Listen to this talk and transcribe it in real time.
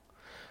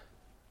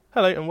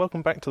Hello and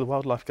welcome back to the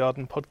Wildlife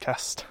Garden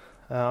podcast.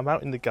 I'm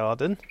out in the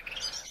garden.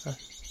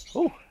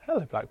 Oh, hello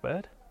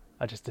blackbird.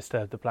 I just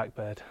disturbed the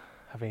blackbird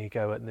having a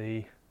go at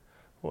the...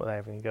 What are they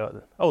having a go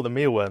at? Oh, the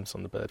mealworms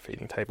on the bird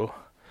feeding table.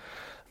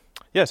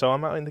 Yeah, so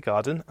I'm out in the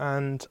garden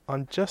and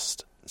I'm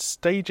just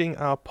staging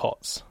our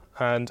pots.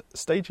 And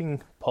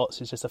staging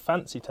pots is just a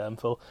fancy term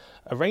for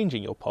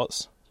arranging your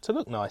pots to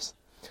look nice.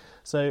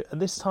 So at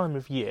this time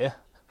of year,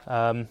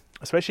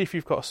 especially if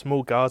you've got a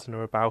small garden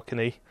or a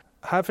balcony,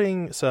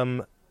 having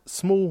some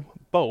small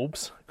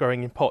bulbs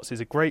growing in pots is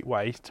a great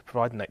way to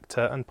provide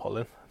nectar and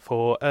pollen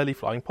for early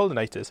flying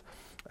pollinators.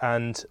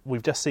 And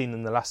we've just seen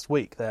in the last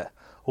week that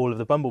all of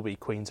the bumblebee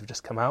queens have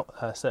just come out,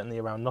 certainly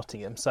around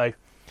Nottingham. So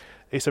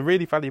it's a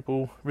really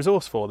valuable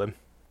resource for them.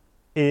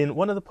 In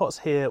one of the pots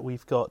here,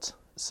 we've got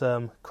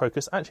some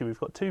crocus. Actually, we've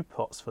got 2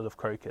 pots full of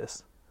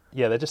crocus.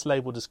 Yeah, they're just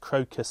labelled as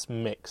crocus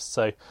mix.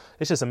 So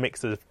it's just a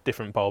mix of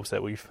different bulbs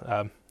that we've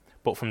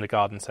bought from the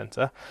garden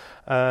centre.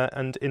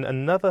 And in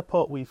another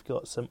pot we've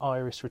got some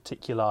iris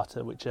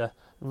reticulata, which are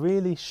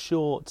really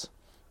short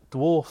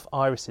dwarf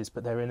irises,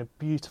 but they're in a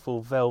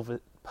beautiful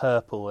velvet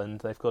purple, and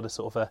they've got a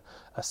sort of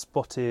a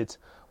spotted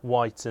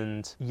white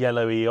and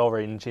yellowy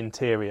orange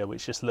interior,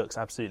 which just looks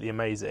absolutely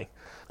amazing.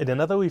 In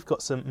another we've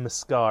got some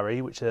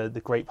muscari, which are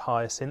the grape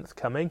hyacinth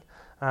coming.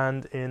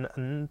 And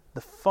in the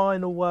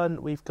final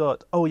one, we've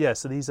got... Oh, yeah,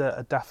 so these are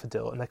a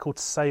daffodil, and they're called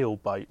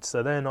sailboat.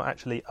 So they're not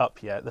actually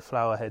up yet. The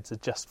flower heads are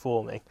just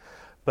forming.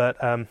 But,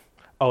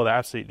 they're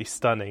absolutely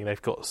stunning.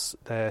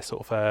 They're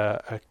sort of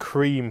a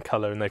cream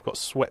colour, and they've got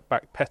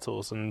swept-back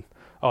petals. And,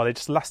 they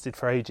just lasted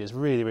for ages.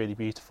 Really, really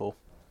beautiful.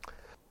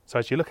 So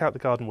as you look out the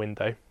garden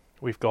window,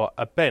 we've got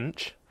a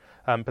bench,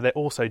 but it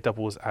also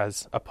doubles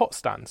as a pot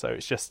stand. So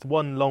it's just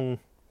one long,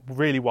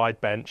 really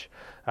wide bench,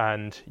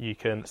 and you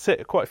can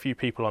sit quite a few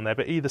people on there,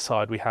 but either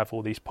side we have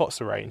all these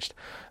pots arranged,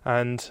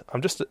 and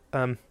I'm just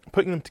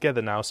putting them together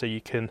now so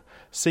you can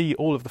see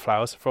all of the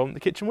flowers from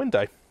the kitchen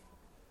window.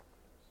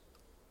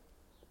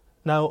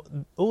 Now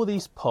all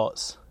these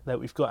pots that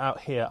we've got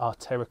out here are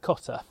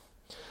terracotta,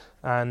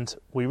 and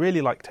we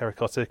really like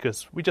terracotta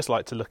because we just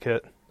like to look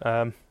at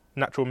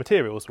natural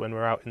materials when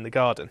we're out in the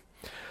garden.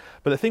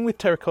 But the thing with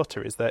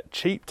terracotta is that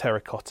cheap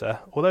terracotta,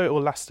 although it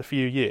will last a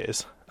few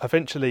years,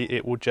 eventually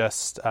it will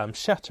just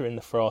shatter in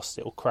the frost,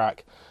 it will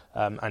crack,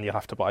 and you'll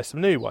have to buy some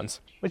new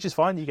ones, which is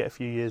fine, you get a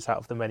few years out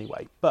of them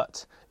anyway.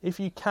 But if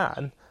you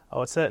can, I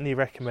would certainly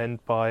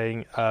recommend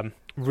buying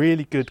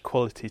really good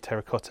quality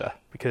terracotta,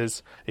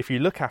 because if you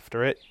look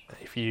after it,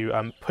 if you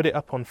put it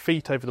up on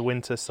feet over the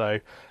winter so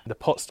the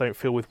pots don't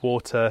fill with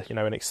water,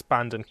 and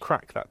expand and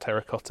crack that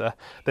terracotta,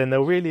 then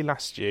they'll really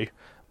last you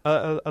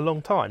a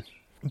long time.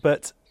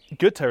 But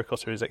good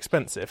terracotta is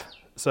expensive.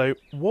 So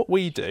what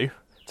we do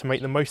to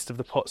make the most of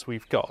the pots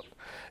we've got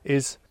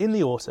is in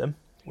the autumn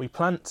we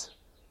plant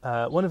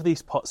one of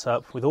these pots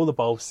up with all the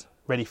bulbs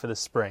ready for the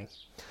spring.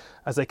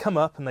 As they come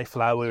up and they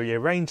flower, we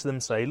arrange them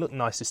so they look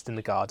nicest in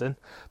the garden.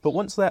 But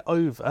once they're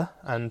over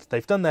and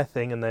they've done their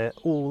thing and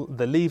all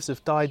the leaves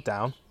have died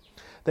down,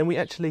 then we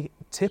actually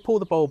tip all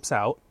the bulbs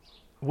out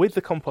with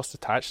the compost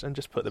attached and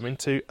just put them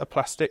into a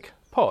plastic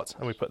pot,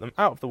 and we put them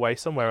out of the way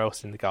somewhere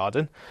else in the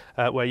garden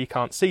where you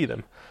can't see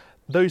them.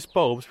 Those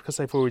bulbs, because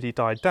they've already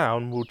died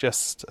down, will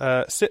just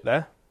sit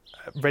there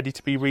ready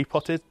to be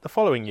repotted the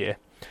following year.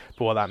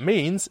 But what that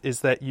means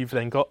is that you've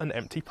then got an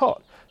empty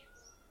pot.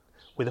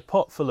 With a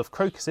pot full of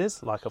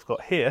crocuses, like I've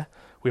got here,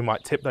 we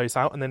might tip those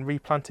out and then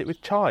replant it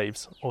with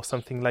chives or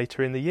something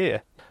later in the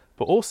year.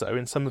 But also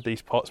in some of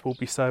these pots we'll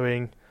be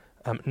sowing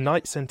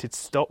night-scented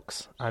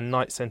stocks and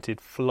night-scented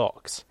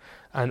phlox,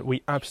 and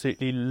we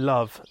absolutely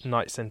love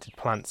night-scented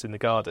plants in the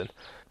garden.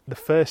 The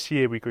first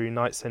year we grew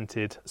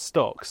night-scented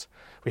stocks,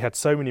 we had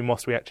so many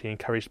moths we actually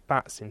encouraged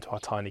bats into our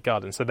tiny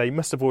garden. So they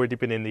must have already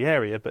been in the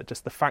area, but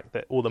just the fact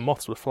that all the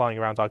moths were flying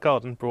around our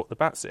garden brought the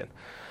bats in.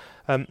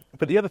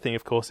 But the other thing,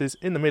 of course, is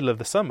in the middle of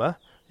the summer,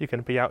 you're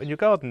going to be out in your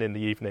garden in the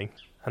evening,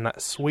 and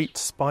that sweet,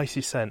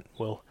 spicy scent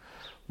will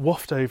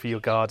waft over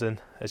your garden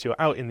as you're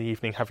out in the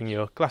evening having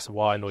your glass of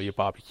wine or your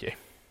barbecue.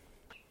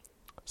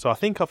 So I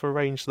think I've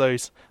arranged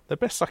those the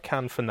best I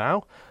can for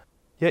now.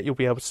 Yet you'll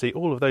be able to see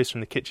all of those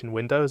from the kitchen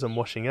window as I'm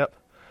washing up.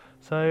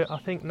 So I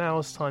think now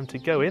is time to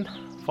go in,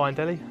 find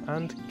Ellie,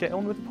 and get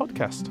on with the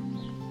podcast.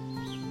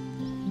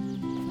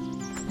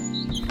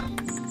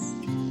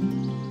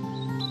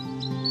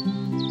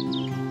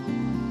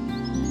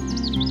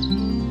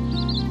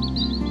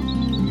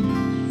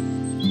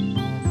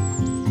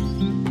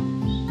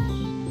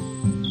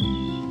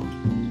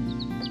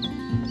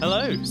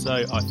 Hello,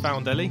 so I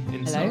found Ellie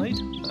inside.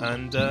 Hello.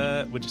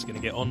 And we're just going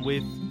to get on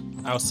with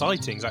our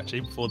sightings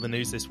actually before the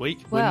news this week.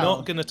 Well, we're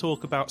not going to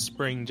talk about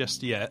spring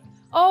just yet.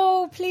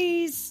 Oh,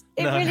 please.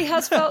 It really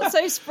has felt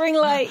so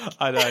spring-like.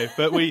 I know,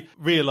 but we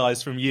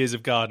realised from years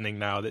of gardening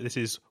now that this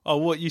is...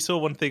 what you saw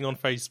one thing on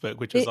Facebook,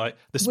 which was like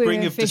the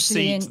spring of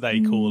deceit,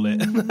 they call it.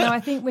 No, I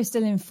think we're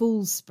still in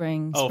full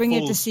spring. Spring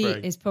of deceit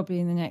spring is probably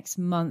in the next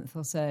month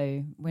or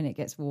so when it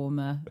gets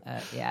warmer.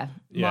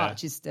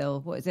 March is still,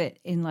 what is it?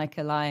 In like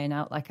a lion,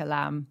 out like a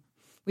lamb.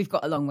 we've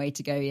got a long way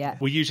to go yet.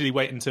 We usually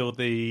wait until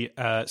the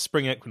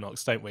spring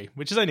equinox, don't we?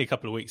 Which is only a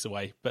couple of weeks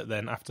away. But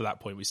then after that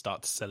point, we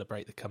start to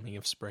celebrate the coming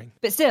of spring.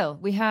 But still,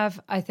 we have,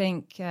 I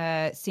think,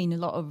 seen a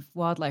lot of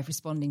wildlife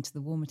responding to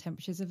the warmer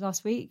temperatures of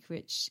last week,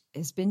 which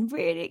has been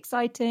really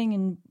exciting.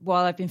 And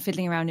while I've been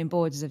fiddling around in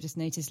borders, I've just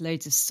noticed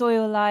loads of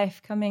soil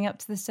life coming up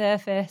to the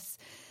surface.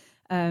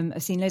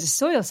 I've seen loads of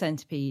soil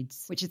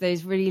centipedes, which are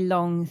those really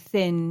long,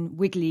 thin,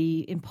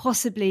 wiggly,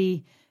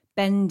 impossibly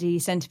bendy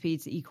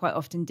centipedes that you quite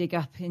often dig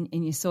up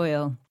in your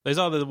soil. Those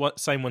are the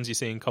same ones you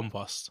see in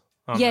compost,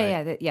 aren't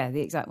they?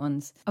 The exact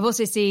ones. I've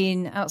also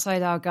seen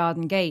outside our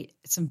garden gate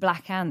some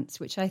black ants,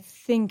 which I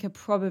think are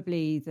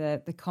probably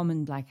the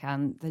common black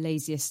ant, the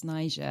laziest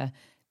Niger,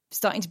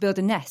 starting to build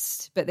a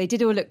nest. But they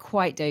did all look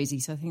quite dozy,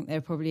 so I think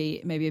they're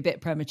probably maybe a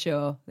bit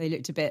premature. They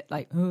looked a bit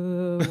like,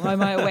 oh, why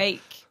am I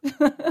awake?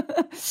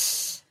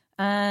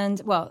 And,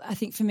 well, I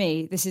think for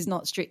me, this is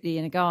not strictly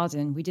in a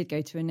garden. We did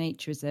go to a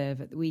nature reserve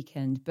at the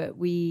weekend, but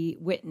we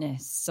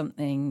witnessed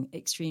something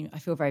extreme. I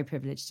feel very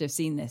privileged to have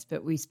seen this,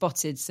 but we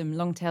spotted some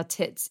long-tailed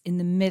tits in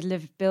the middle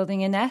of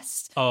building a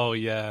nest. Oh,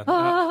 yeah.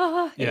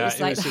 It was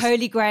like the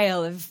holy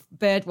grail of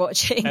bird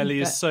watching.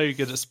 Ellie is so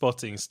good at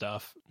spotting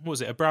stuff. What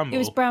was it, a bramble? It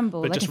was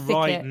bramble, but like just a thicket.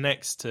 right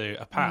next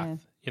to a path,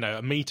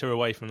 a metre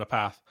away from the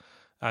path.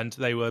 And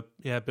they were,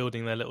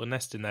 building their little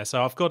nest in there.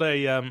 So I've got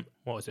about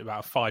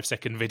a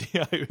 5-second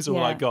video is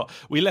all I got.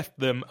 We left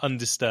them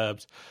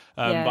undisturbed,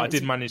 but I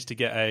did manage to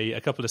get a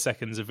couple of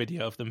seconds of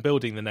video of them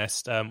building the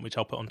nest, which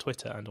I'll put on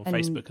Twitter and on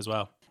Facebook as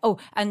well. Oh,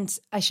 and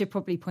I should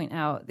probably point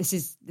out, this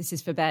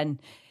is for Ben.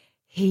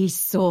 He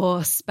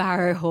saw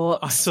sparrowhawks.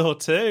 I saw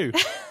too.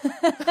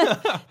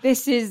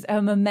 This is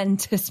a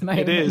momentous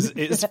moment. It is.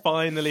 It's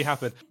finally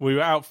happened. We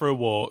were out for a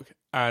walk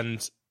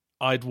and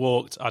I'd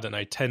walked,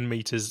 10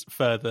 metres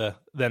further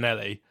than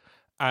Ellie,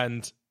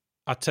 and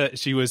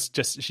she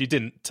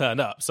didn't turn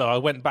up. So I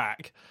went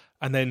back,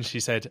 and then she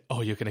said,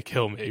 "Oh, you're going to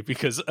kill me,"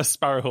 because a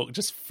sparrowhawk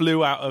just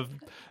flew out of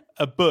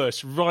a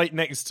bush right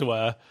next to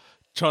her,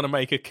 trying to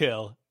make a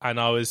kill. And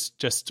I was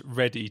just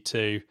ready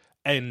to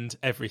end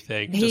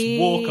everything, just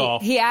walk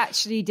off. He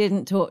actually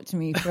didn't talk to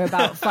me for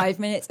about 5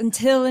 minutes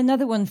until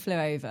another one flew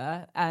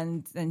over,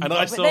 and then he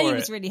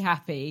was really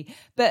happy.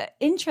 But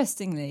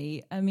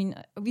interestingly, I mean,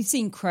 we've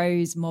seen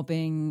crows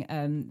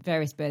mobbing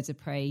various birds of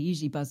prey,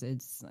 usually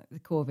buzzards. Like the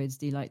corvids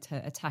do like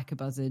to attack a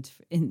buzzard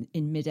in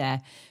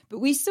midair.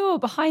 But we saw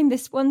behind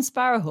this one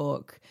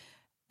sparrowhawk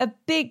a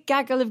big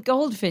gaggle of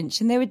goldfinch,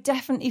 and they were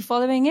definitely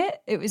following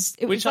it.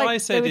 Which I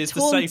said is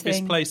the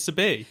safest place to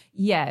be.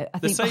 Yeah, I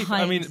think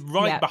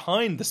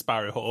behind the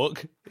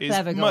sparrowhawk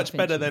is much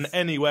better than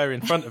anywhere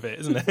in front of it,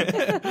 isn't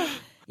it?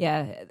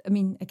 Yeah, I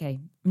mean, okay,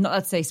 I'm not allowed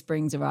to say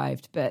spring's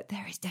arrived, but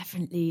there is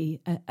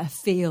definitely a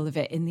feel of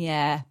it in the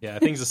air. Yeah,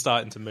 things are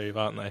starting to move,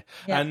 aren't they?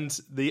 Yeah. And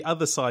the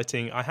other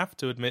sighting, I have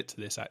to admit to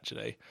this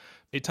actually,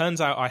 it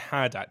turns out I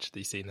had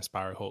actually seen a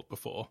sparrowhawk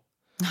before.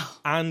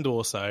 And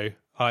also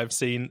I've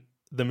seen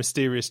the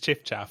mysterious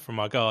chiffchaff from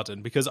our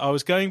garden, because I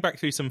was going back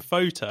through some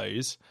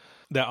photos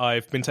that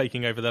I've been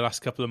taking over the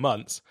last couple of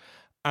months,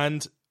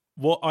 and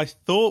what I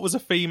thought was a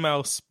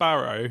female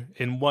sparrow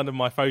in one of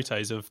my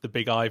photos of the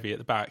big ivy at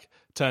the back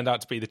turned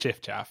out to be the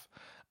chiffchaff.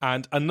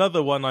 And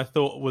another one I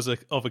thought was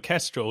of a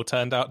kestrel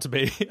turned out to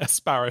be a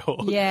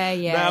sparrowhawk.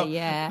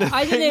 Yeah.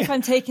 I don't know if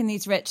I'm taking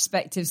these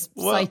retrospective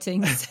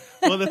sightings.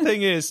 Well, the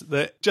thing is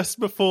that just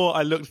before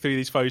I looked through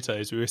these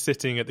photos, we were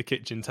sitting at the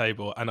kitchen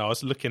table and I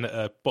was looking at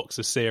a box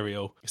of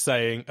cereal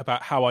saying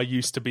about how I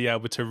used to be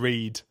able to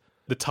read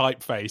the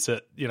typeface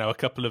at, a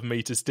couple of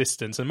meters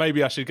distance, and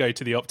maybe I should go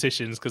to the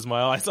opticians because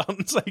my eyes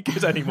aren't so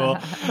good anymore.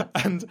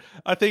 And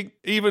I think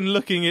even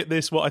looking at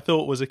this, what I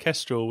thought was a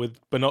kestrel with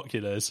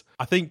binoculars,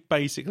 I think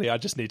basically I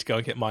just need to go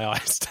and get my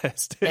eyes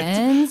tested.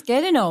 Ben's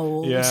getting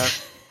old. Yeah.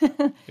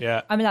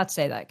 Yeah. I'm allowed to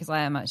say that because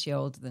I am actually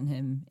older than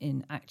him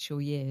in actual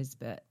years,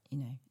 but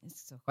it's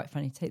still quite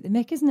funny to take the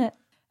mick, isn't it?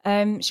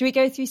 Should we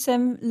go through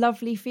some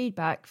lovely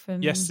feedback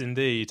from... Yes,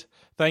 indeed.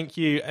 Thank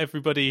you,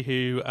 everybody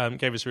who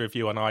gave us a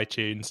review on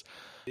iTunes.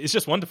 It's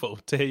just wonderful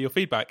to hear your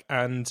feedback.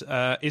 And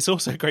it's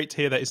also great to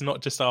hear that it's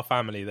not just our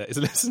family that is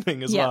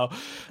listening as well.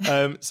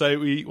 So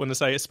we want to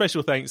say a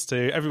special thanks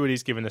to everybody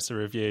who's given us a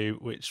review,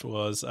 which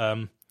was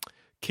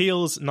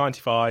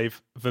Keels95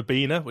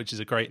 Verbena, which is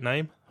a great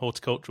name,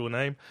 horticultural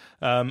name.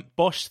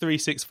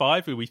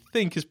 Bosch365, who we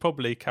think is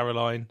probably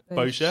Caroline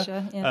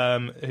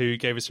Boscher, who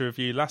gave us a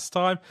review last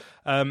time.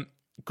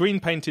 Green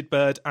Painted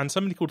Bird, and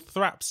somebody called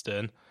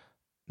Thrapston.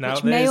 Now,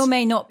 which may or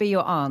may not be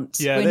your aunt.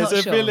 Yeah, We're there's not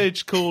a sure.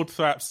 village called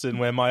Thrapston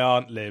where my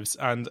aunt lives,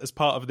 and as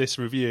part of this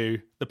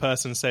review, the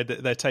person said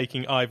that they're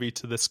taking Ivy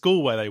to the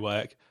school where they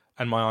work,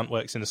 and my aunt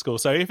works in a school.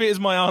 So if it is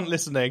my aunt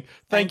listening,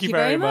 thank you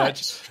very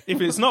much. If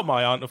it's not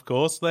my aunt, of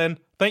course, then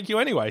thank you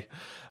anyway.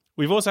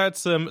 We've also had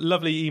some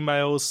lovely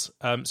emails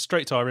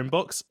straight to our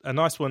inbox. A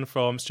nice one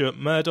from Stuart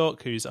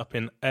Murdoch, who's up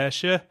in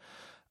Ayrshire.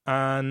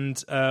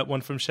 and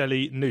one from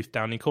Shelley Newth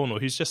down in Cornwall,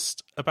 who's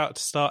just about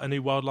to start a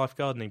new wildlife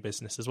gardening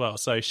business as well.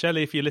 So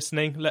Shelley, if you're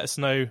listening, let us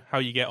know how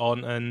you get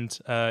on, and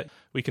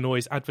we can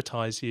always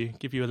advertise you,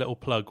 give you a little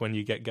plug when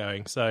you get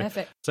going. So,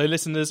 Perfect. So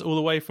listeners all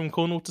the way from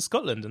Cornwall to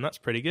Scotland, and that's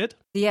pretty good.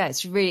 Yeah,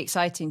 it's really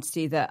exciting to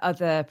see that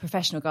other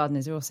professional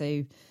gardeners are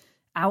also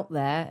out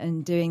there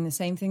and doing the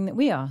same thing that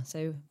we are.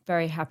 So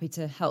very happy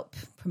to help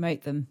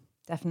promote them,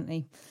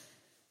 definitely.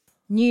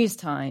 News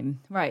time.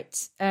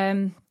 Right.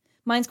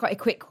 Mine's quite a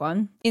quick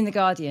one. In The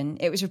Guardian,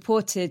 it was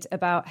reported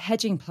about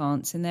hedging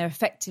plants and their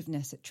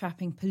effectiveness at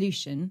trapping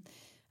pollution,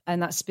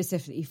 and that's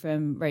specifically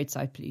from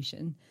roadside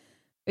pollution.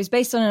 It was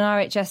based on an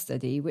RHS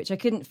study, which I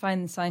couldn't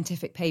find the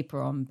scientific paper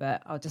on,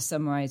 but I'll just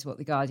summarise what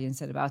The Guardian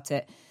said about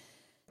it.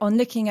 On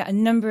looking at a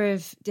number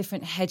of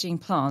different hedging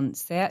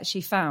plants, they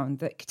actually found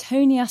that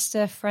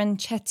Cotoneaster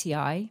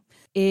franchettii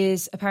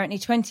is apparently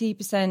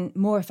 20%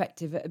 more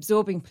effective at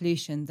absorbing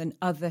pollution than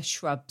other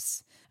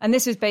shrubs. And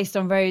this was based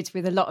on roads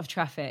with a lot of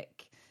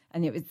traffic,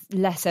 and it was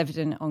less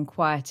evident on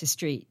quieter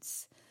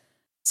streets.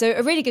 So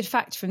a really good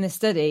fact from this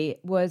study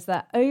was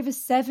that over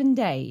 7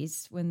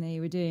 days, when they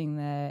were doing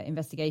their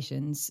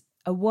investigations,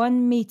 a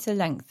 1 metre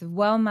length of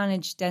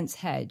well-managed dense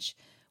hedge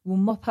will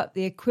mop up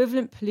the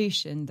equivalent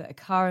pollution that a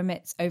car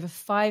emits over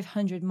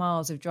 500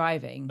 miles of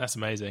driving. That's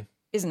amazing.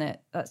 Isn't it?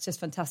 That's just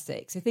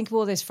fantastic. So think of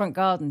all those front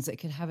gardens that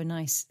could have a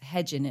nice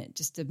hedge in it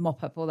just to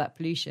mop up all that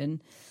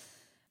pollution.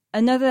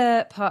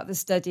 Another part of the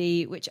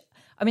study, which,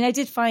 I mean, I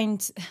did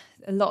find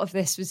a lot of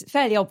this was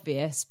fairly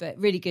obvious, but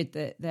really good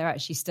that they're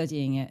actually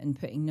studying it and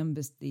putting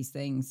numbers to these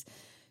things.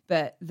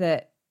 But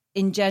that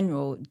in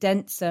general,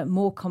 denser,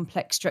 more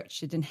complex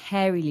structured and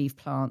hairy leaf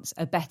plants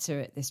are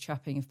better at this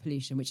trapping of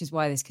pollution, which is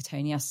why this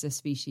Cotoneaster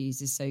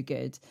species is so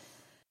good.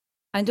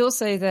 And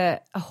also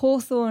that a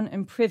hawthorn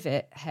and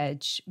privet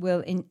hedge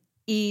will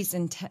ease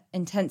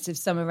intensive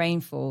summer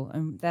rainfall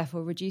and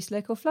therefore reduce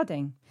local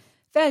flooding.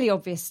 Fairly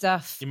obvious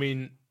stuff. You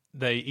mean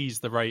they ease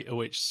the rate at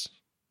which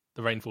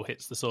the rainfall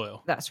hits the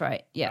soil? That's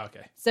right, yeah. Oh,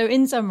 okay. So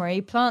in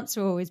summary, plants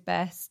are always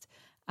best.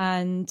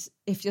 And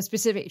if you're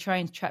specifically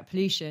trying to trap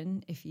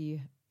pollution, if you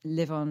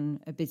live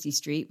on a busy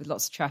street with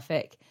lots of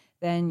traffic,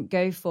 then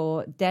go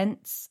for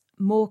dense,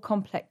 more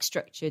complex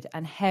structured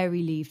and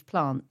hairy-leaved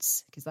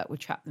plants, because that will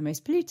trap the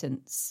most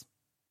pollutants.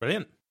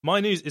 Brilliant.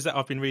 My news is that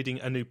I've been reading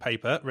a new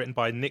paper written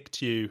by Nick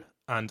Tew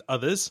and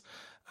others.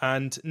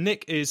 And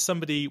Nick is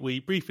somebody we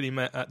briefly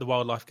met at the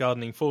Wildlife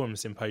Gardening Forum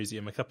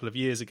Symposium a couple of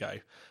years ago,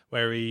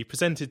 where he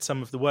presented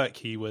some of the work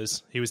he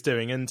was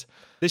doing. And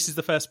this is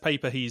the first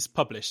paper he's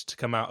published to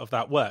come out of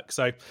that work.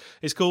 So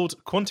it's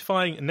called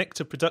Quantifying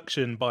Nectar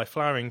Production by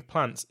Flowering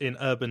Plants in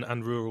Urban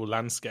and Rural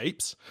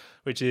Landscapes,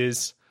 which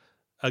is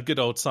a good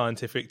old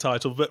scientific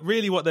title. But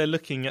really what they're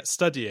looking at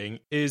studying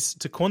is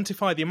to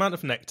quantify the amount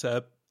of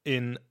nectar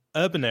in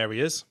urban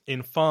areas,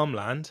 in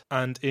farmland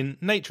and in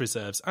nature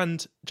reserves,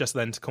 and just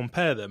then to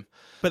compare them.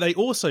 But they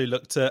also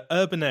looked at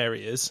urban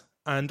areas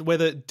and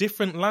whether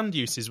different land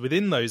uses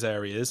within those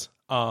areas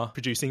are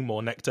producing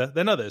more nectar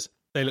than others.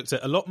 They looked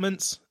at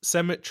allotments,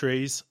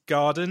 cemeteries,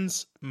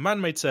 gardens,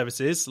 man-made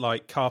services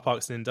like car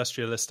parks and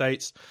industrial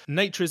estates,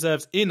 nature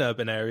reserves in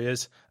urban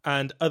areas,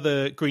 and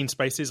other green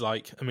spaces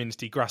like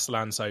amenity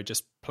grassland, so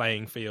just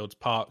playing fields,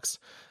 parks.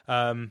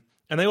 And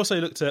they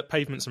also looked at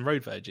pavements and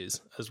road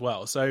verges as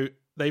well. So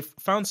they've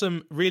found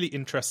some really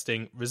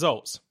interesting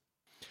results.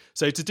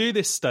 So to do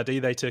this study,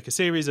 they took a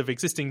series of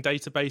existing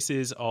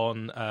databases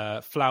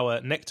on flower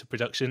nectar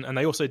production, and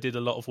they also did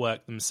a lot of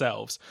work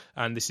themselves.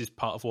 And this is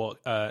part of what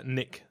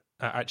Nick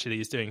actually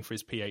is doing for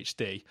his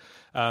PhD.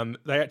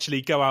 They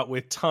actually go out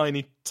with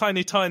tiny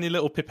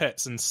little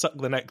pipettes and suck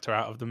the nectar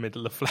out of the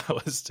middle of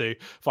flowers to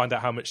find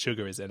out how much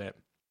sugar is in it.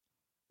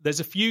 There's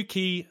a few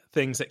key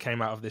things that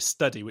came out of this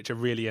study which are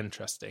really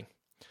interesting.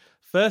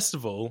 First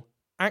of all,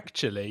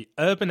 actually,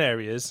 urban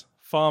areas,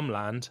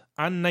 farmland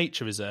and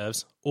nature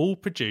reserves all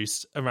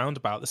produced around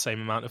about the same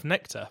amount of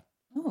nectar.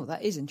 Oh,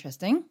 that is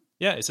interesting.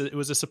 Yeah, it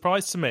was a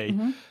surprise to me.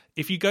 Mm-hmm.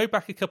 If you go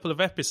back a couple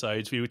of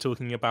episodes, we were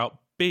talking about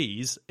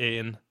bees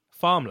in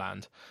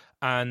farmland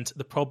and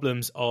the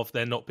problems of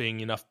there not being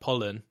enough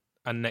pollen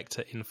and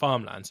nectar in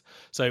farmlands.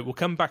 So we'll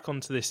come back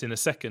onto this in a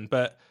second,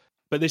 but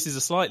this is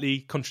a slightly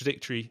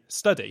contradictory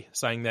study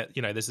saying that,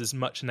 you know, there's as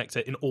much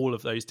nectar in all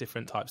of those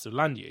different types of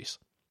land use.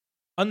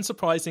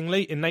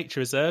 Unsurprisingly, in nature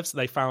reserves,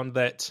 they found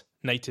that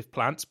native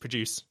plants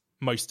produce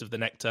most of the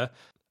nectar,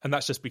 and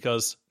that's just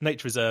because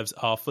nature reserves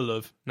are full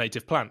of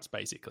native plants,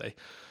 basically.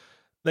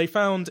 They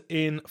found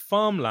in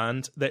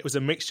farmland that it was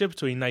a mixture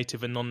between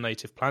native and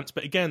non-native plants,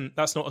 but again,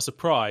 that's not a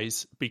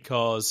surprise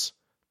because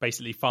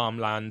basically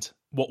farmland,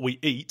 what we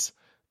eat,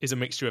 is a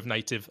mixture of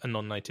native and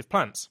non-native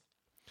plants.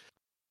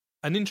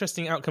 An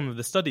interesting outcome of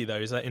the study,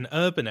 though, is that in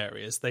urban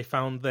areas, they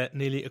found that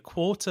nearly a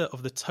quarter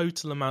of the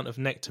total amount of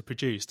nectar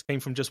produced came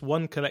from just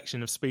one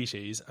collection of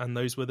species, and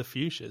those were the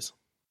fuchsias.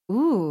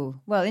 Ooh,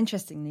 well,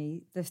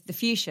 interestingly, the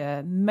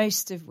fuchsia,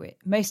 most of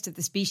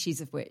the species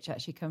of which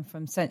actually come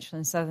from Central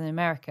and Southern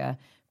America,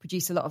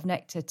 produce a lot of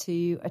nectar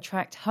to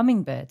attract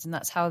hummingbirds, and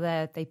that's how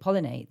they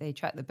pollinate. They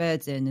attract the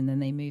birds in, and then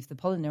they move the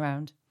pollen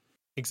around.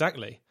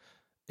 Exactly.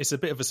 It's a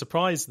bit of a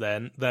surprise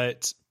then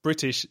that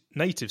British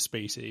native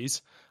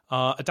species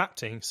are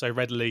adapting so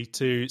readily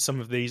to some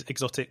of these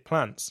exotic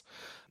plants.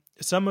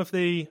 Some of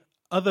the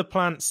other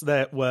plants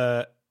that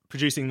were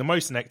producing the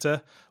most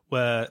nectar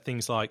were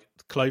things like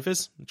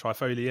clovers,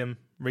 Trifolium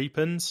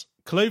repens.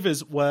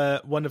 Clovers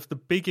were one of the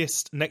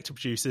biggest nectar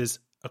producers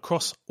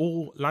across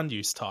all land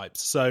use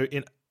types. So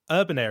in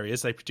urban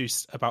areas, they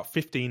produce about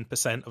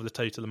 15% of the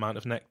total amount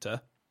of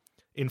nectar.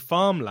 In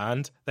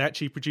farmland, they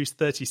actually produce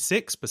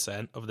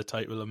 36% of the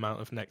total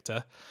amount of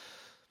nectar.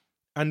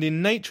 And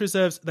in nature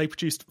reserves, they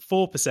produced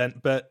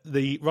 4%, but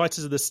the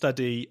writers of the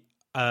study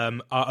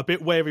are a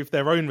bit wary of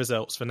their own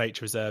results for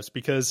nature reserves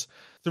because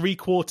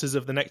 3/4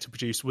 of the nectar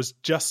produced was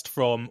just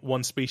from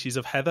one species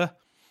of heather.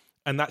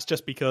 And that's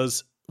just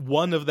because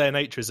one of their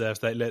nature reserves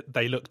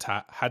they looked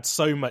at had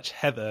so much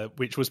heather,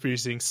 which was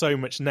producing so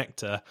much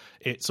nectar,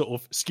 it sort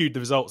of skewed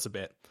the results a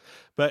bit.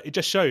 But it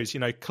just shows,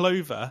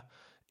 clover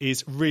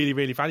is really,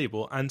 really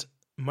valuable. And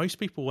most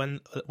people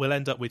will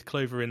end up with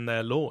clover in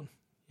their lawn,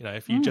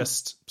 if you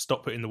just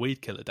stop putting the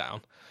weed killer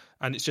down.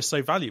 And it's just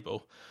so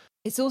valuable.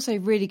 It's also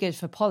really good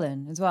for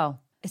pollen as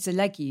well. It's a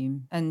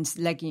legume, and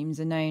legumes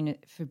are known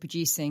for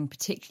producing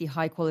particularly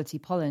high quality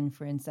pollen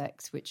for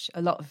insects, which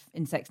a lot of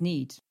insects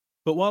need.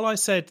 But while I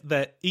said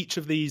that each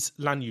of these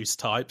land use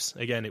types,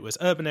 again, it was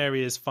urban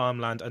areas,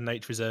 farmland and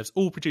nature reserves,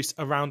 all produce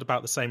around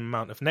about the same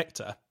amount of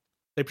nectar,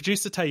 they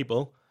produced a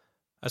table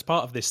as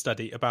part of this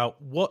study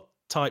about what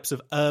types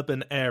of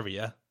urban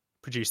area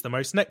produce the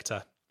most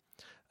nectar.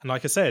 And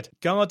like I said,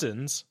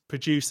 gardens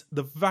produce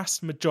the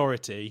vast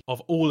majority of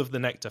all of the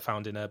nectar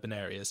found in urban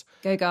areas.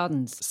 Go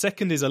gardens.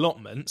 Second is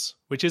allotments,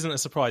 which isn't a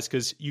surprise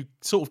because you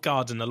sort of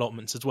garden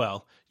allotments as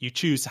well. You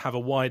choose to have a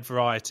wide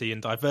variety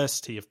and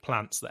diversity of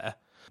plants there.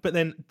 But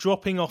then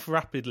dropping off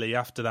rapidly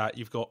after that,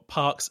 you've got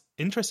parks.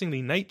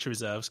 Interestingly, nature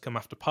reserves come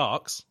after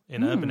parks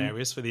in urban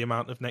areas for the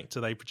amount of nectar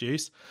they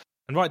produce.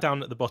 And right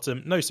down at the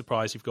bottom, no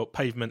surprise, you've got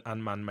pavement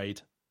and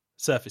man-made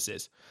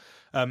surfaces,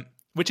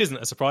 which isn't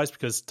a surprise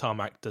because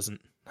tarmac doesn't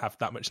have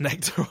that much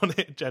nectar on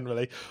it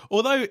generally.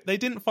 Although they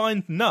didn't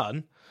find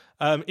none.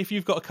 If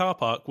you've got a car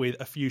park with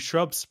a few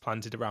shrubs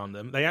planted around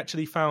them, they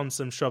actually found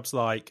some shrubs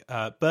like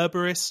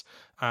berberis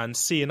and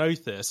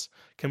ceanothus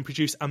can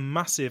produce a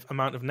massive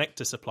amount of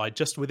nectar supply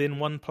just within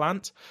one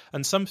plant.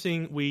 And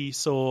something we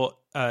saw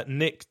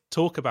Nick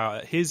talk about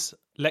at his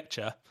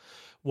lecture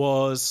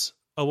was,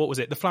 what was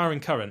it? The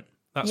flowering currant.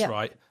 That's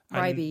right.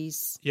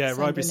 Ribes. Yeah,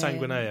 Ribes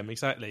sanguineum,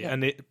 exactly. Yeah.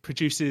 And it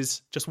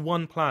produces, just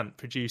one plant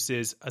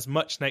produces as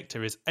much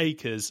nectar as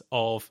acres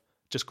of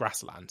just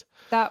grassland.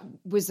 That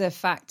was a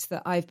fact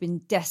that I've been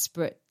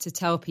desperate to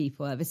tell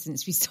people ever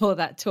since we saw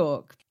that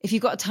talk. If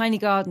you've got a tiny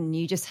garden,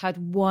 you just had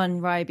one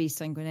Ribes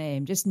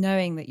sanguineum, just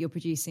knowing that you're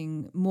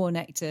producing more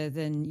nectar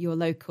than your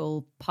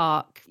local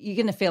park, you're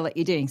going to feel like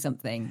you're doing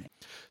something.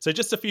 So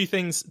just a few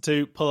things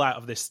to pull out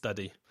of this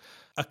study.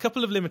 A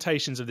couple of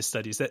limitations of this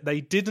study is that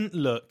they didn't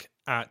look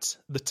at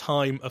the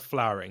time of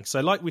flowering. So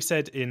like we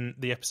said in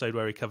the episode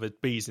where we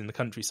covered bees in the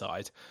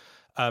countryside,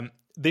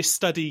 this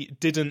study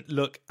didn't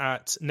look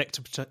at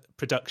nectar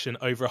production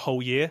over a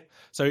whole year.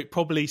 So it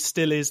probably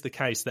still is the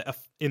case that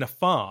in a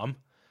farm,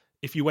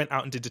 if you went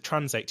out and did a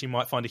transect, you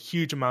might find a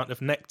huge amount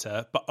of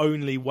nectar, but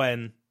only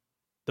when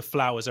the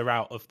flowers are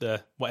out of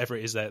the whatever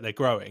it is that they're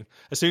growing.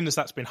 As soon as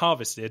that's been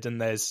harvested and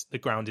the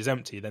ground is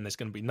empty, then there's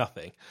going to be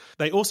nothing.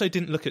 They also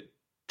didn't look at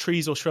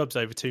trees or shrubs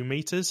over 2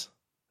 meters.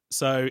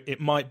 So it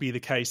might be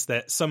the case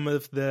that some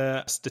of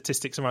the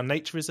statistics around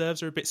nature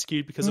reserves are a bit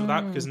skewed because of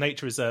that, because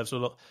nature reserves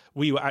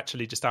we were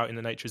actually just out in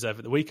the nature reserve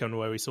at the weekend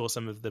where we saw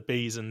some of the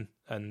bees and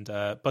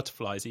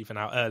butterflies even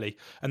out early,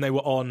 and they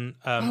were on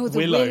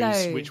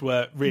willows, which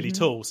were really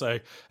tall. So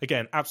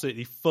again,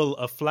 absolutely full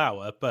of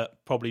flower,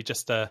 but probably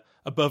just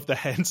above the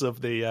heads of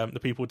the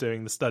people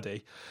doing the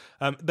study.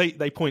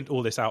 They point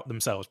all this out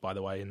themselves, by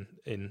the way,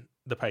 in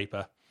the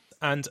paper.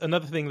 And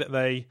another thing that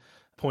they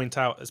point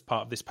out as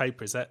part of this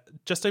paper is that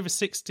just over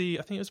 60,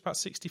 I think it was about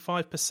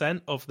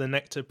 65% of the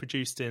nectar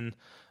produced in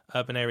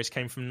urban areas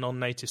came from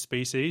non-native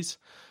species.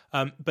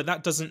 But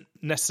that doesn't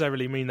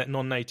necessarily mean that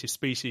non-native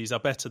species are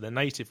better than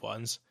native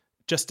ones.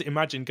 Just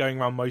imagine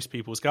going around most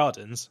people's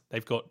gardens,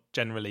 they've got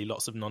generally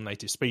lots of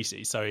non-native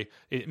species. So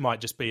it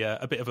might just be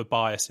a bit of a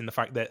bias in the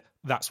fact that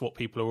that's what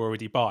people are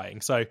already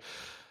buying. So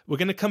we're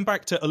going to come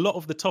back to a lot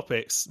of the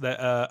topics that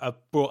are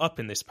brought up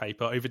in this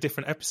paper over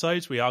different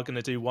episodes. We are going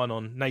to do one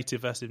on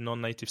native versus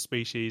non-native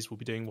species. We'll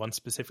be doing one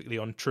specifically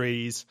on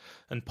trees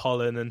and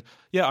pollen. And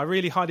yeah, I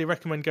really highly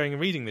recommend going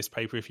and reading this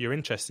paper if you're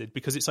interested,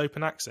 because it's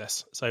open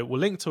access. So we'll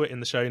link to it in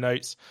the show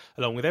notes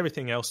along with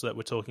everything else that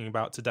we're talking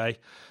about today.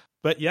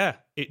 But yeah,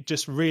 it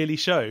just really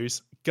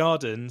shows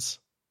gardens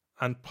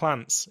and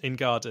plants in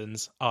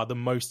gardens are the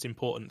most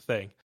important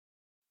thing.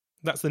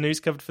 That's the news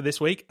covered for this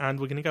week, and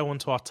we're going to go on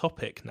to our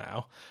topic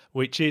now,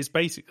 which is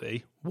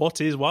basically, what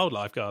is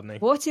wildlife gardening?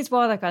 What is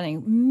wildlife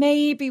gardening?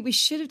 Maybe we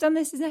should have done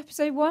this in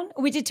episode 1.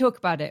 We did talk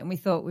about it, and we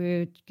thought we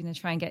were going to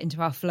try and get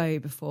into our flow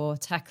before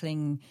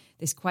tackling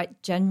this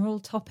quite general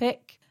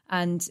topic.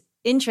 And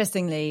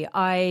interestingly,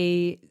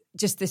 I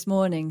just this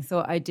morning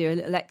thought I'd do a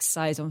little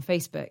exercise on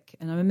Facebook,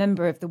 and I'm a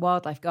member of the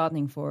Wildlife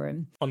Gardening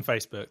Forum. On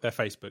Facebook, their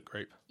Facebook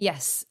group.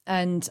 Yes,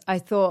 and I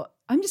thought,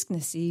 I'm just going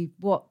to see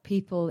what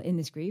people in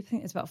this group, I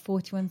think there's about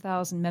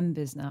 41,000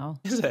 members now.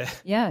 Is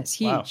it? Yeah, it's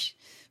huge, wow.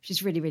 Which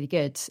is really, really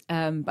good.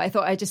 But I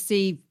thought I'd just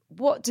see,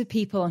 what do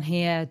people on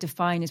here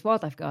define as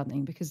wildlife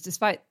gardening? Because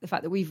despite the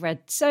fact that we've read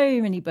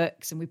so many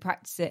books and we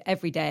practice it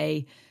every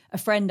day, a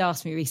friend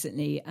asked me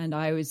recently and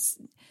I was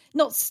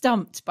not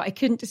stumped, but I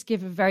couldn't just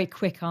give a very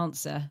quick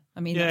answer.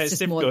 I mean, that's it's just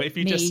difficult. more If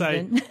you just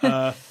say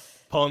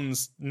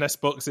ponds, nest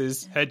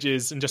boxes,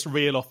 hedges, and just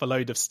reel off a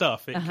load of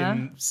stuff, it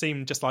can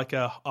seem just like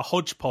a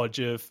hodgepodge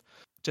of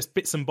just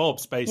bits and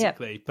bobs,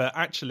 basically. Yep. But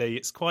actually,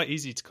 it's quite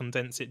easy to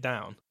condense it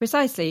down.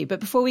 Precisely. But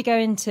before we go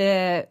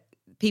into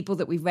people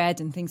that we've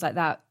read and things like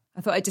that,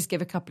 I thought I'd just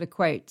give a couple of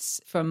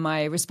quotes from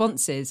my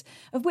responses,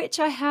 of which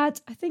I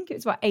think it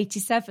was about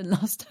 87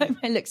 last time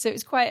I looked. So it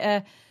was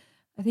quite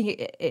I think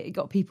it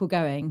got people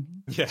going,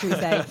 should we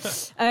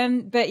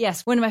say. But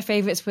yes, one of my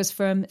favourites was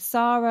from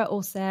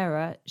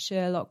Sarah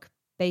Sherlock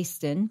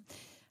Baston.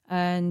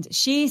 And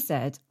she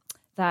said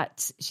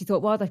that she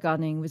thought wildlife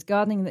gardening was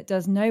gardening that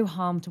does no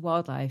harm to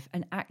wildlife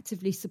and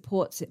actively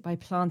supports it by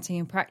planting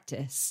and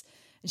practice.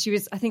 And she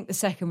was, I think, the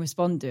second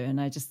responder. And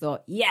I just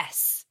thought,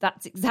 yes,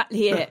 that's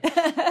exactly it.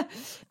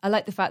 I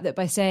like the fact that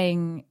by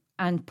saying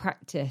and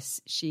practice,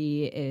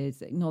 she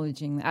is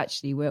acknowledging that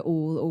actually we're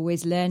all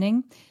always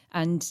learning.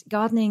 And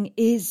gardening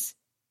is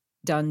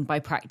done by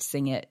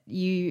practicing it.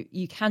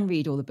 You can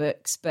read all the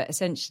books, but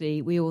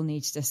essentially we all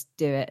need to just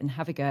do it and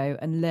have a go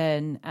and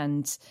learn.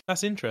 And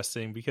that's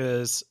interesting,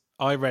 because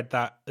I read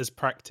that as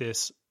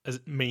practice, as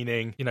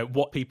meaning,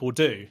 what people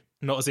do,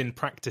 not as in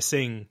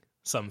practicing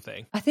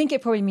something. I think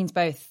it probably means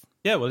both.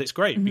 Yeah, well, it's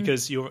great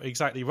because you're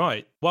exactly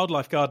right.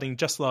 Wildlife gardening,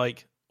 just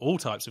like all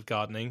types of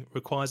gardening,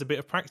 requires a bit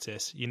of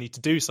practice. You need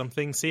to do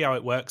something, see how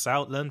it works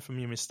out, learn from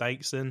your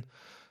mistakes, and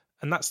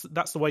that's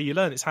the way you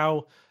learn. It's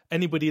how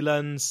anybody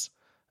learns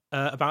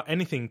about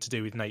anything to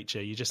do with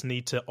nature. You just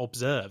need to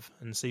observe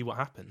and see what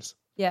happens.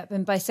 Yeah,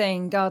 and by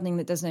saying gardening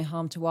that does no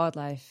harm to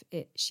wildlife,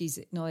 she's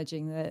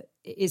acknowledging that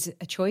it is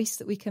a choice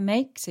that we can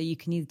make. So you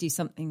can either do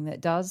something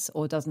that does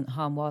or doesn't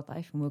harm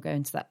wildlife, and we'll go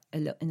into that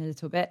in a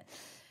little bit.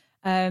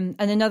 And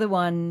another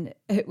one,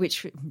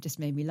 which just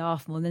made me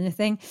laugh more than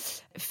anything,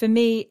 for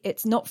me,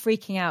 it's not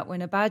freaking out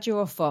when a badger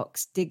or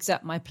fox digs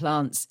up my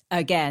plants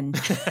again.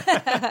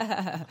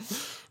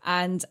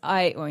 And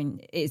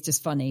it's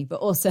just funny, but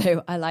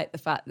also I like the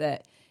fact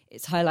that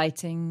it's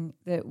highlighting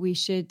that we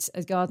should,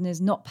 as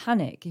gardeners, not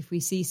panic if we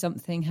see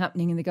something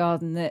happening in the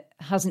garden that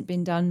hasn't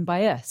been done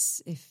by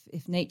us.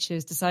 If nature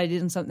has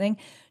decided on something,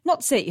 not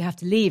to say you have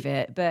to leave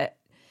it, but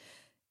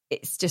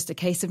it's just a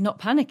case of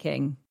not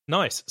panicking.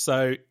 Nice.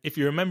 So if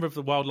you're a member of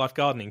the Wildlife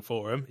Gardening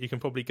Forum, you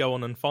can probably go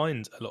on and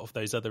find a lot of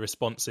those other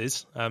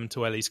responses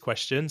to Ellie's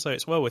question. So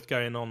it's well worth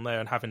going on there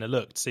and having a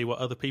look to see what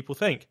other people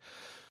think.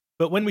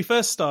 But when we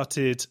first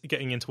started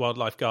getting into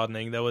wildlife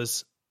gardening, there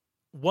was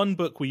one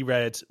book we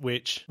read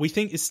which we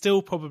think is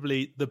still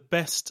probably the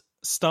best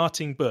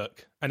starting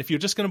book. And if you're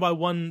just going to buy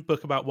one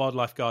book about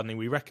wildlife gardening,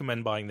 we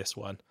recommend buying this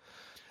one.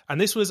 And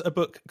this was a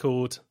book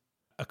called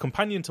A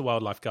Companion to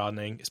Wildlife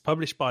Gardening. It's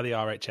published by the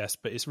RHS,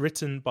 but it's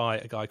written by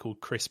a guy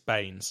called Chris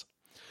Baines.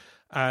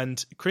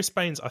 And Chris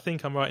Baines, I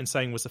think I'm right in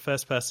saying, was the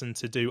first person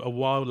to do a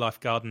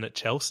wildlife garden at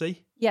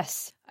Chelsea.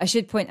 Yes. I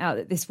should point out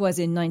that this was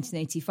in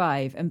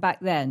 1985. And back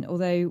then,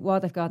 although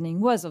wildlife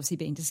gardening was obviously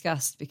being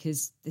discussed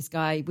because this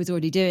guy was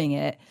already doing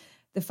it,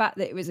 the fact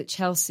that it was at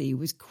Chelsea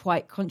was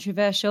quite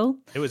controversial.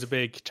 It was a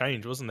big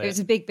change, wasn't it? It was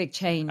a big, big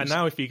change. And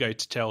now if you go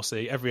to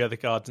Chelsea, every other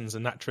garden's a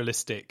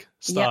naturalistic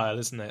style,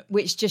 isn't it?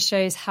 Which just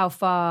shows how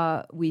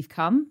far we've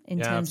come in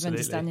terms of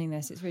understanding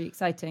this. It's really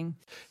exciting.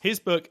 His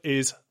book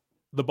is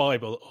the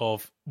Bible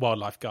of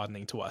wildlife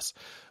gardening to us.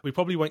 We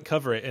probably won't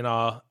cover it in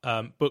our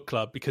book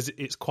club because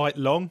it's quite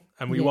long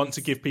and we want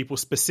to give people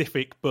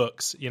specific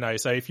books,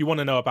 So if you want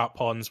to know about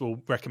ponds,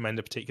 we'll recommend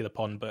a particular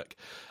pond book.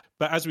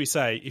 But as we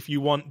say, if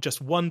you want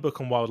just one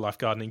book on wildlife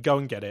gardening, go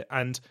and get it.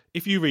 And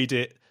if you read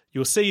it,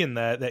 you'll see in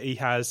there that he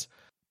has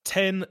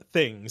 10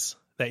 things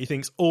that he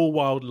thinks all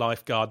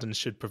wildlife gardens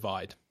should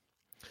provide.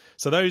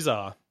 So those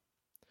are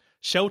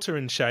shelter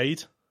and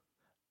shade,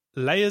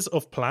 layers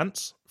of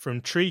plants from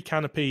tree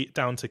canopy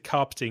down to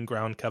carpeting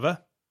ground cover,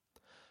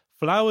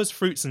 flowers,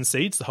 fruits and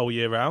seeds the whole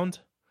year round,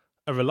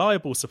 a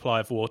reliable supply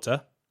of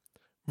water,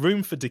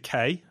 room for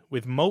decay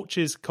with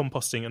mulches,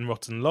 composting and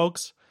rotten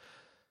logs,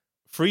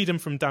 freedom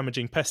from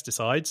damaging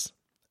pesticides,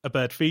 a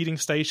bird feeding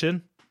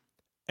station,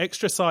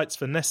 extra sites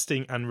for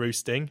nesting and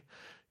roosting,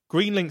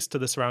 green links to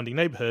the surrounding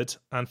neighbourhood,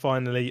 and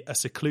finally a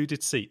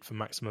secluded seat for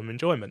maximum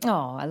enjoyment.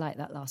 Oh, I like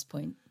that last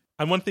point.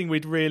 And one thing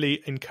we'd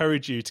really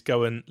encourage you to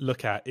go and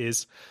look at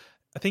is,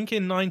 I think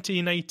in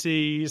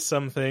 1980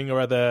 something or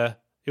other,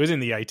 it was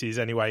in the 80s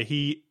anyway,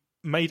 he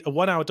made a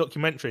 1-hour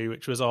documentary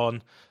which was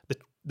on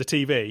the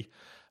TV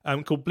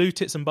called Blue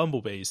Tits and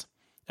Bumblebees.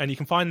 And you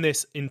can find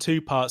this in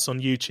 2 parts on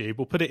YouTube.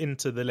 We'll put it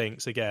into the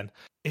links again.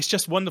 It's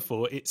just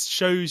wonderful. It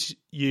shows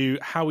you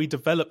how he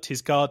developed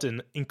his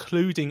garden,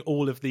 including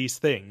all of these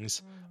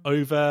things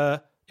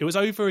it was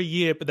over a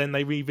year, but then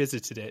they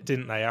revisited it,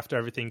 didn't they, after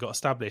everything got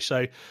established.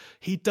 So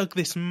he dug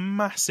this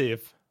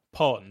massive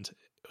pond.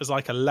 It was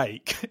like a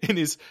lake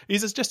he's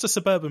just a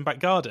suburban back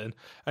garden,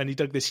 and he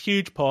dug this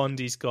huge pond.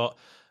 He's got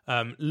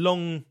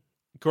long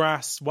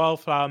grass,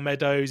 wildflower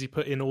meadows. He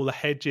put in all the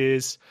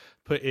hedges,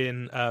 put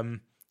in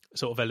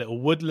sort of a little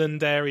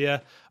woodland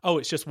area. Oh,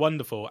 it's just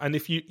wonderful. And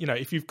if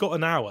you've got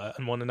an hour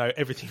and want to know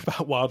everything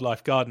about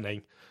wildlife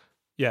gardening,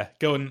 yeah,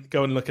 go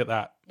and look at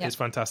that. Yep. It's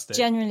fantastic.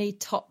 Generally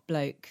top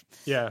bloke.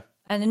 Yeah.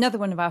 And another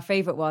one of our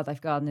favourite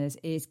wildlife gardeners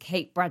is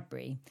Kate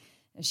Bradbury.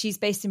 She's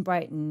based in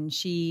Brighton.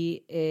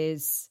 She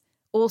is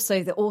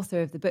also the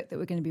author of the book that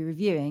we're going to be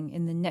reviewing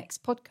in the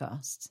next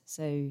podcast.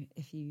 So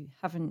if you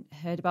haven't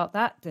heard about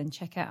that, then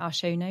check out our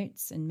show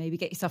notes and maybe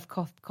get yourself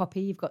a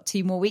copy. You've got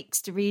 2 more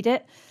weeks to read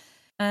it.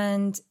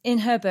 And in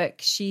her book,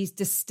 she's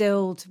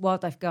distilled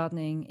wildlife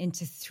gardening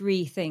into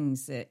 3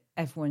 things that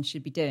everyone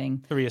should be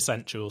doing. 3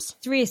 essentials.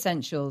 3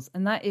 essentials.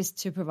 And that is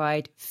to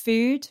provide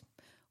food,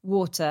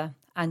 water,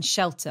 and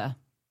shelter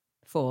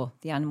for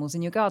the animals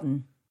in your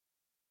garden.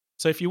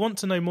 So if you want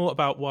to know more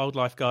about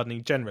wildlife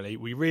gardening generally,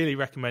 we really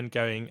recommend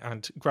going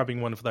and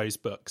grabbing one of those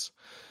books.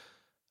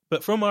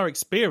 But from our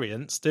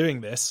experience doing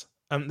this,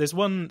 there's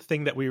one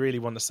thing that we really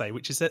want to say,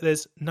 which is that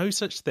there's no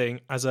such thing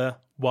as a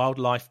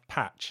wildlife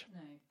patch. No.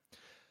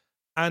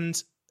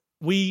 And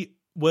we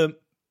were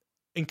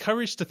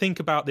encouraged to think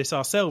about this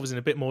ourselves in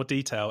a bit more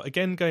detail.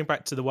 Again, going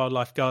back to the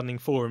Wildlife Gardening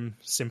Forum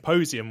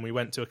symposium we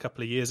went to a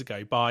couple of years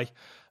ago by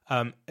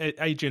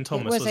Adrian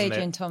Thomas, wasn't it?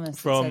 Adrian Thomas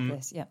from said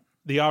this, yeah.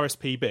 The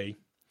RSPB.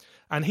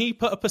 And he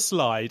put up a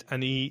slide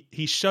and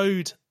he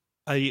showed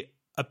a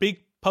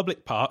big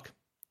public park,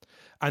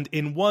 and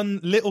in one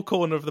little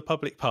corner of the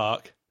public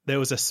park there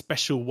was a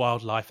special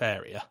wildlife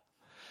area.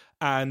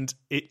 And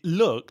it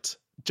looked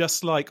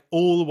just like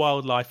all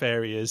wildlife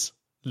areas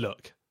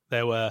look.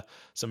 There were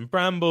some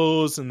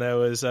brambles and there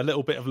was a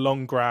little bit of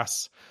long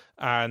grass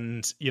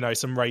and,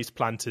 some raised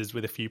planters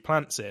with a few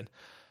plants in.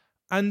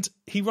 And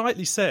he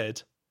rightly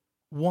said,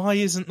 why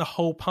isn't the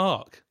whole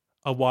park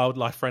a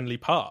wildlife friendly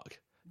park?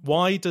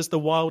 Why does the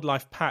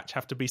wildlife patch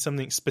have to be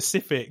something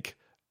specific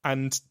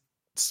and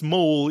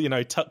small,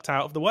 tucked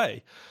out of the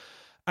way?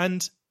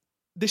 And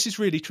this is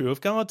really true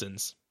of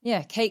gardens.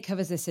 Yeah, Kate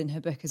covers this in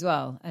her book as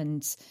well.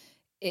 And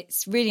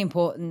it's really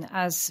important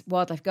as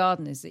wildlife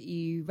gardeners that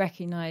you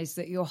recognise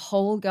that your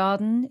whole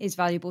garden is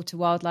valuable to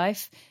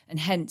wildlife, and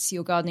hence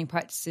your gardening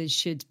practices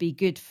should be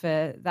good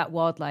for that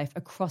wildlife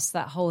across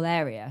that whole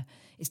area.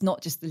 It's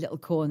not just the little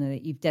corner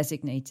that you've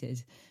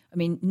designated. I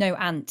mean, no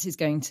ant is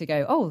going to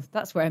go, oh,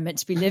 that's where I'm meant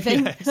to be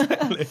living. Yeah,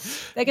 exactly.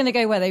 They're going to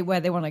go where they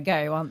want to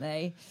go, aren't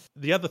they?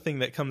 The other thing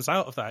that comes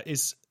out of that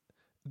is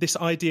this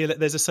idea that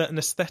there's a certain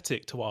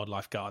aesthetic to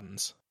wildlife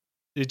gardens.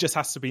 It just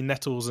has to be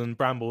nettles and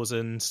brambles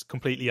and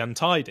completely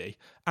untidy.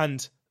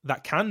 And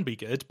that can be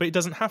good, but it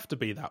doesn't have to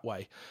be that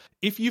way.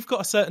 If you've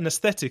got a certain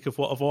aesthetic of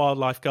what a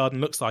wildlife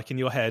garden looks like in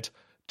your head,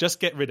 just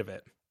get rid of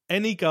it.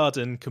 Any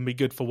garden can be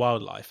good for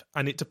wildlife,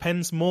 and it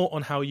depends more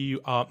on how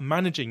you are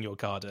managing your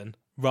garden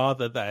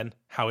rather than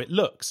how it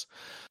looks.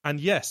 And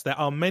yes, there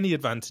are many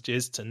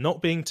advantages to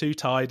not being too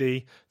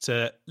tidy,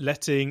 to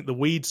letting the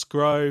weeds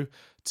grow,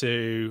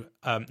 to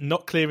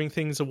not clearing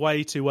things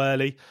away too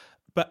early.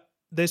 But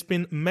there's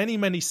been many,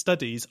 many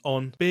studies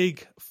on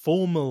big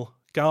formal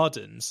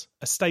gardens,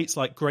 estates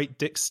like Great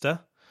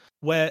Dixter,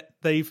 where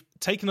they've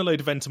taken a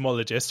load of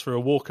entomologists for a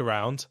walk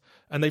around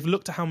and they've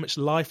looked at how much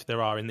life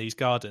there are in these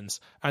gardens.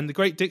 And the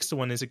Great Dixter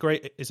one is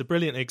a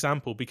brilliant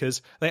example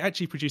because they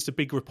actually produced a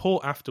big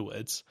report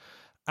afterwards,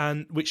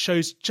 and which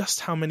shows just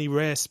how many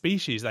rare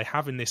species they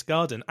have in this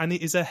garden. And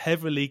it is a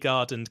heavily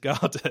gardened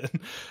garden.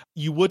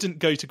 You wouldn't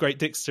go to Great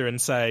Dixter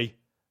and say,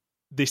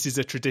 this is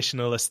a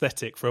traditional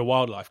aesthetic for a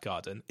wildlife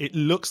garden. It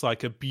looks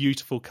like a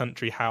beautiful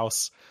country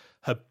house,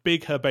 her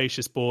big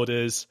herbaceous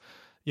borders.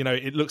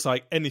 It looks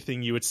like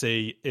anything you would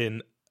see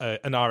in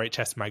an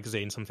RHS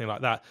magazine, something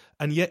like that.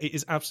 And yet it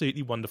is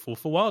absolutely wonderful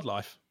for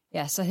wildlife.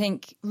 Yes, I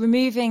think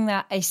removing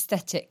that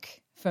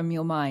aesthetic from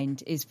your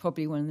mind is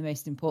probably one of the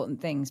most important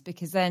things,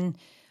 because then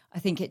I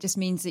think it just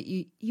means that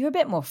you're a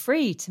bit more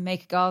free to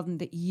make a garden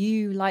that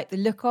you like the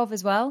look of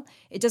as well.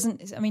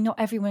 Not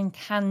everyone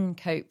can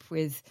cope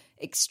with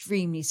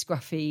extremely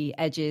scruffy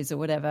edges or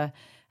whatever.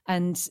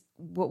 And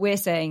what we're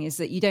saying is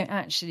that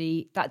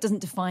that doesn't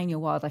define your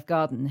wildlife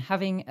garden.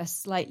 Having a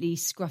slightly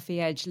scruffy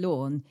edge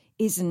lawn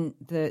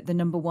isn't the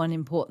number one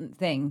important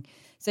thing.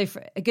 So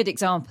for a good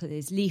example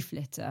is leaf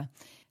litter.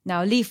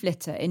 Now, leaf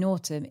litter in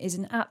autumn is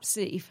an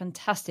absolutely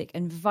fantastic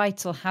and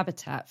vital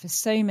habitat for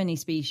so many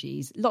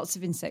species. Lots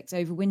of insects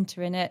overwinter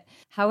in it.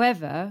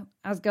 However,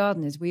 as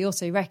gardeners, we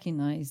also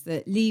recognise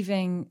that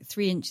leaving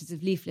 3 inches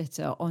of leaf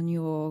litter on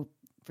your,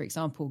 for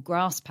example,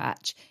 grass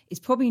patch is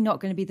probably not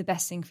going to be the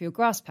best thing for your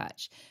grass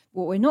patch.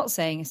 What we're not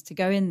saying is to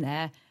go in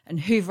there and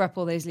hoover up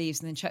all those leaves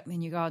and then chuck them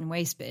in your garden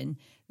waste bin.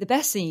 the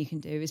best thing you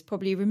can do is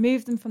probably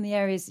remove them from the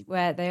areas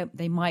where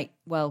they might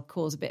well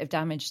cause a bit of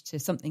damage to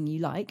something you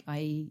like,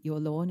 i.e.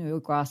 your lawn or your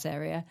grass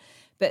area,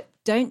 but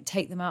don't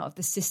take them out of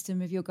the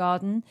system of your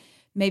garden.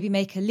 Maybe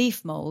make a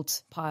leaf mould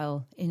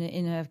pile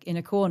in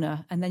a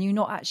corner, and then you're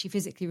not actually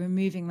physically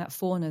removing that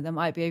fauna that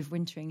might be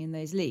overwintering in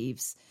those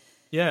leaves.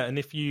 Yeah, and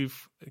if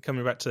you've,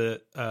 coming back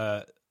to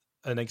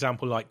an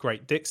example like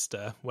Great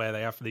Dixter, where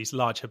they have these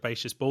large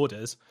herbaceous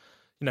borders,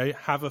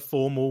 have a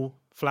formal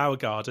flower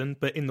garden,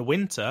 but in the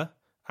winter,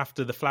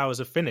 after the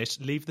flowers are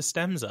finished, leave the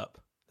stems up.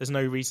 There's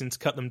no reason to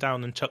cut them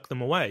down and chuck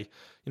them away.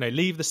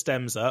 Leave the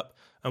stems up,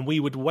 and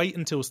we would wait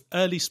until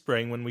early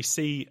spring when we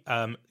see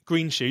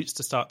green shoots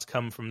to start to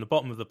come from the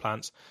bottom of the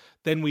plants.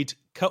 Then we'd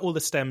cut all the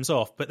stems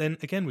off, but then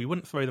again, we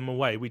wouldn't throw them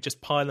away. We'd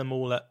just pile them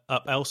all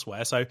up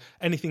elsewhere. So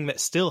anything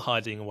that's still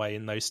hiding away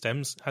in those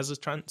stems has a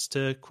chance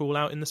to crawl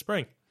out in the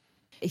spring.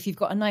 If you've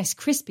got a nice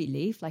crispy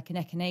leaf like an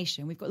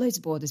echinacea, we've got loads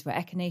of borders where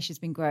echinacea's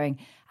been growing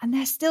and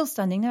they're still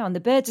standing now, and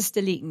the birds are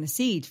still eating the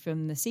seed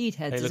from the seed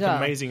heads as well. They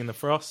look amazing in the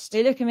frost.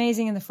 They look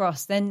amazing in the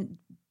frost. Then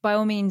by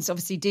all means,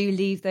 obviously do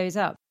leave those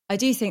up. I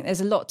do think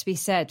there's a lot to be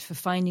said for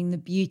finding the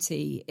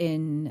beauty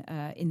in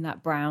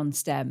that brown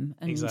stem.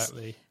 And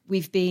exactly.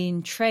 We've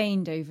been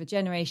trained over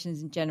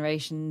generations and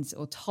generations,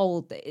 or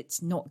told that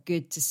it's not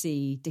good to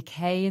see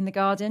decay in the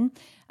garden.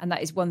 And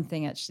that is one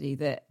thing, actually,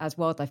 that as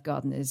wildlife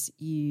gardeners,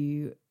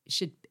 you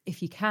should,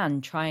 if you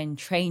can, try and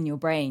train your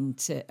brain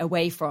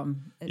away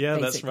from. Yeah,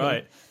 basically. That's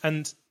right.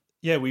 And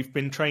yeah, we've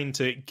been trained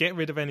to get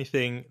rid of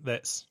anything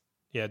that's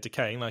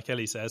decaying, like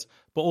Ellie says,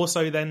 but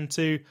also then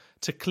to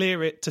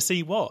clear it, to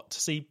see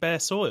bare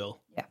soil.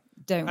 Yeah,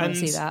 don't want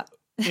to see that.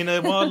 In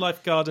a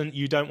wildlife garden,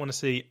 you don't want to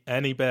see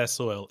any bare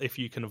soil if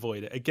you can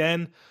avoid it.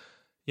 Again,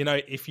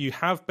 if you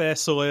have bare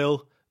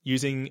soil,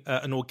 using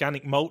an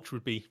organic mulch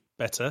would be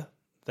better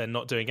than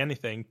not doing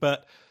anything.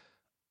 But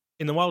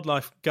in the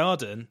wildlife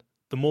garden,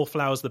 the more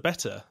flowers, the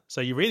better.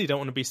 So you really don't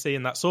want to be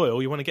seeing that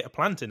soil. You want to get a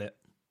plant in it.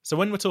 So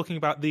when we're talking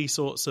about these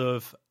sorts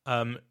of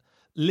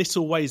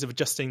little ways of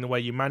adjusting the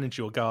way you manage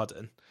your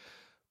garden,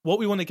 what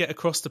we want to get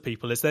across to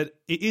people is that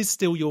it is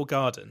still your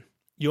garden.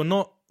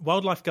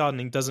 Wildlife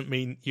gardening doesn't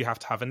mean you have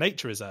to have a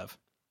nature reserve.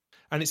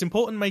 And it's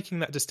important making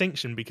that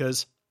distinction,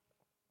 because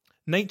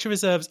nature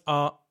reserves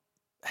are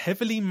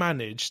heavily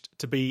managed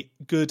to be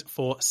good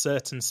for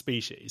certain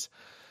species.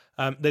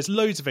 There's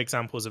loads of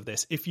examples of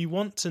this. If you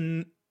want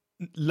to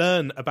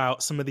learn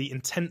about some of the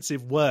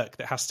intensive work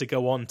that has to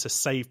go on to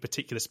save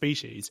particular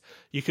species,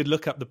 you could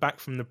look up the Back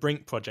from the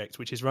Brink project,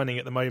 which is running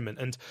at the moment.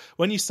 And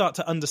when you start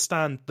to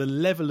understand the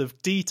level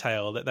of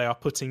detail that they are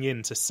putting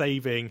into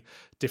saving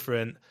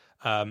different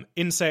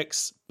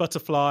insects,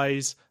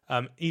 butterflies,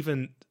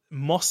 even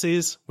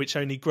mosses, which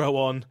only grow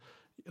on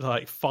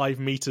like 5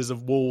 meters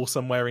of wall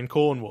somewhere in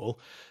Cornwall,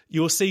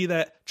 you'll see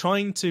that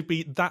trying to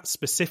be that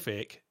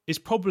specific is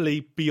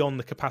probably beyond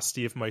the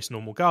capacity of most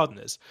normal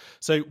gardeners.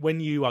 So when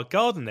you are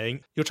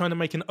gardening, you're trying to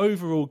make an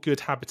overall good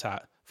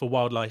habitat for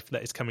wildlife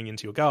that is coming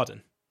into your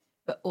garden.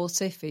 But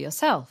also for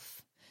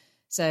yourself.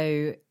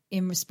 So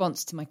in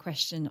response to my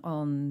question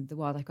on the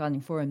Wildlife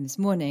Gardening Forum this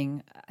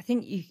morning, I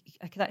think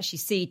I could actually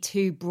see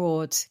two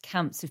broad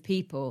camps of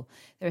people.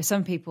 There are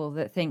some people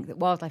that think that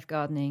wildlife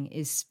gardening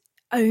is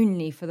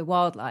only for the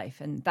wildlife,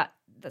 and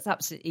that's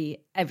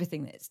absolutely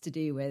everything that it's to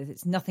do with.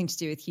 It's nothing to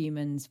do with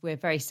humans. We're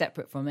very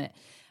separate from it.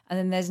 And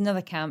then there's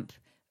another camp,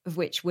 of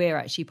which we're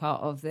actually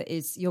part of, that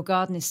is your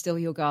garden is still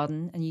your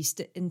garden, and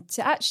and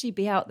to actually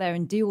be out there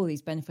and do all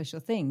these beneficial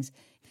things,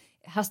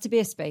 it has to be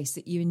a space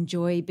that you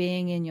enjoy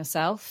being in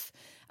yourself.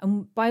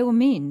 And by all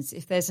means,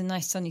 if there's a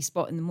nice sunny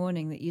spot in the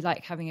morning that you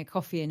like having a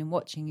coffee in and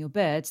watching your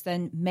birds,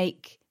 then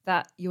make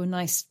that your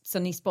nice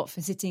sunny spot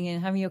for sitting in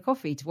and having your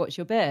coffee to watch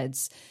your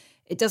birds.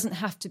 It doesn't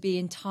have to be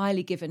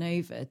entirely given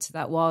over to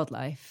that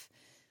wildlife.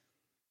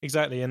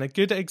 Exactly. And a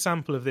good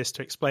example of this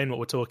to explain what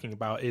we're talking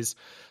about is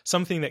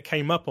something that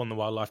came up on the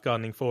Wildlife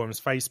Gardening Forum's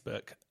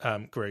Facebook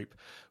group,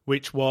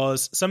 which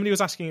was somebody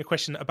was asking a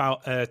question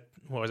about a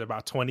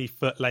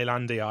 20-foot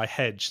Leylandii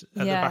hedge at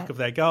the back of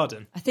their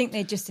garden. I think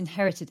they just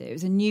inherited it. It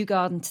was a new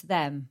garden to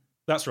them.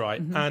 That's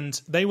right. Mm-hmm.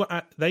 And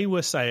they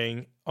were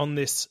saying on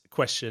this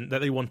question that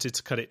they wanted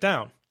to cut it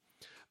down.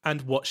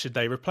 And what should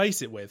they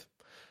replace it with?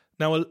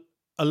 Now,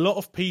 a lot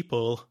of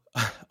people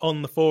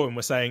on the forum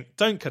were saying,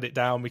 don't cut it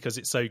down because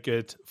it's so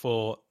good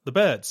for the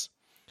birds.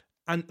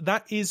 And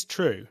that is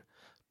true.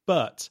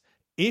 But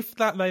if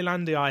that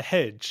Leylandii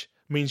hedge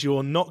means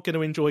you're not going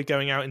to enjoy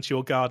going out into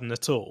your garden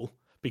at all,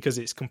 because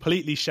it's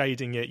completely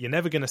shading it, you're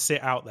never going to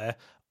sit out there,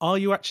 are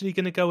you actually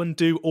going to go and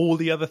do all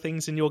the other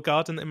things in your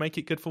garden that make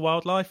it good for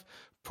wildlife?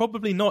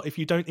 Probably not, if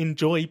you don't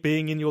enjoy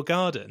being in your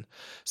garden.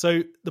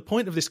 So the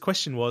point of this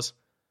question was,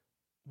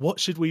 what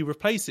should we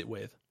replace it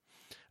with?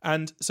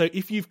 And so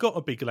if you've got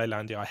a big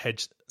Leylandii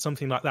hedge,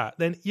 something like that,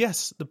 then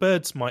yes, the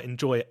birds might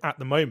enjoy it at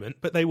the moment,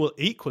 but they will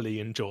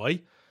equally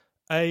enjoy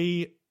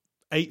a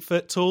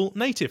 8-foot tall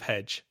native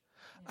hedge.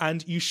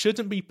 And you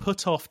shouldn't be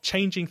put off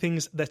changing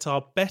things that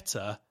are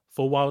better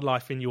for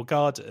wildlife in your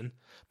garden,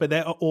 but they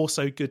are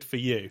also good for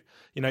you.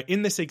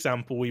 In this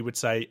example, we would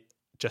say,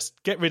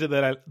 just get rid of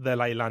the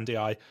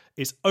Leylandii.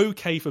 It's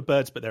okay for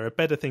birds, but there are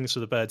better things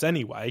for the birds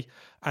anyway.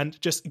 And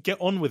just get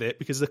on with it,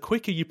 because the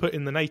quicker you put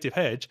in the native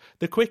hedge,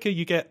 the quicker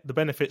you get the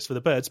benefits for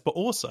the birds, but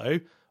also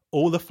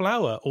all the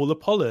flower, all the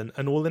pollen,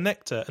 and all the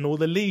nectar, and all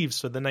the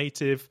leaves for the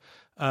native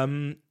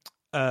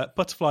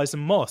butterflies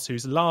and moths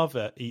whose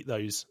larvae eat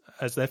those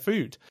as their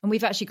food. And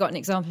we've actually got an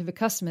example of a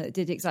customer that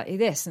did exactly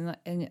this. And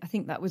I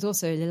think that was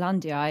also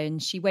Leylandii.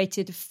 And she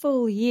waited a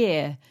full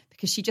year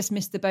because she just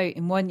missed the boat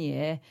in 1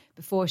 year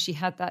before she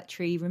had that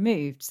tree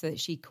removed, so that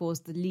she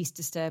caused the least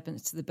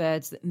disturbance to the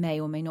birds that may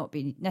or may not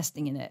be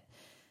nesting in it.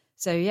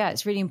 So, yeah,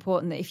 it's really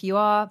important that if you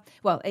are,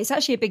 well, it's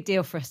actually a big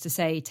deal for us to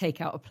say take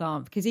out a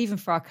plant, because even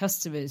for our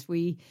customers,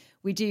 we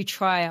do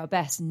try our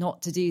best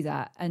not to do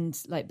that. And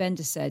like Ben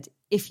just said,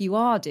 if you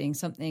are doing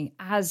something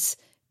as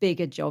big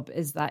a job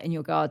as that in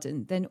your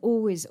garden, then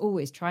always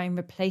try and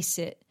replace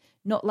it,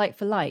 not like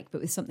for like,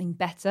 but with something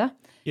better.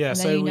 Yeah, and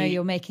then so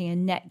you're making a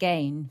net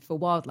gain for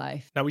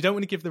wildlife. Now, we don't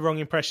want to give the wrong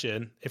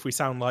impression if we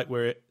sound like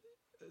we're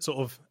sort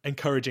of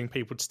encouraging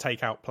people to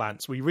take out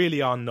plants. We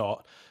really are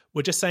not.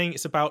 We're just saying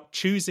it's about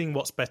choosing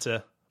what's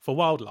better for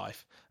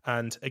wildlife.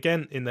 And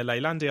again, in the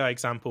Leylandii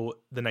example,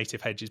 the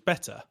native hedge is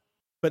better.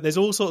 But there's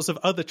all sorts of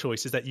other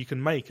choices that you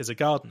can make as a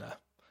gardener.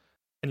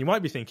 And you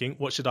might be thinking,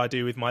 what should I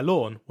do with my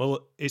lawn?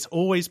 Well, it's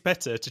always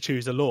better to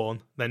choose a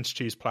lawn than to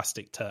choose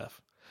plastic turf.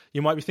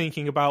 You might be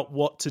thinking about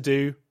what to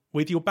do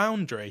with your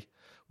boundary.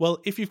 Well,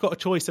 if you've got a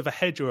choice of a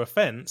hedge or a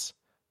fence,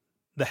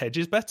 the hedge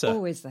is better.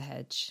 Always the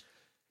hedge.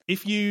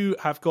 If you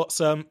have got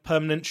some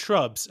permanent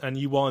shrubs and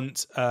you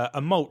want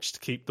a mulch to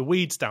keep the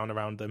weeds down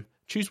around them,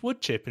 choose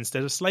wood chip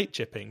instead of slate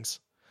chippings.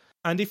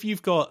 And if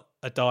you've got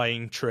a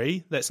dying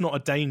tree that's not a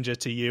danger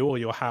to you or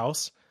your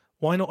house,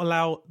 why not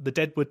allow the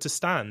deadwood to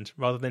stand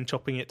rather than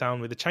chopping it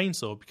down with a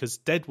chainsaw? Because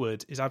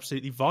deadwood is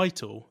absolutely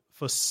vital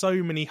for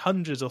so many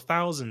hundreds or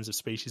thousands of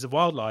species of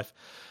wildlife.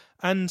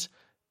 And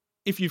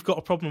if you've got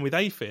a problem with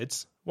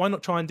aphids, why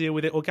not try and deal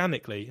with it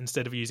organically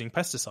instead of using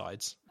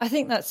pesticides? I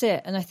think that's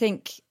it. And I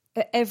think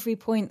at every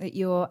point that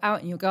you're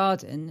out in your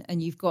garden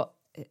and you've got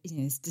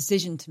this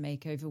decision to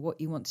make over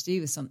what you want to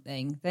do with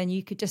something, then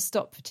you could just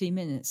stop for 2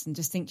 minutes and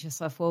just think to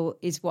yourself, well,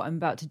 is what I'm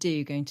about to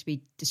do going to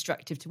be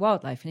destructive to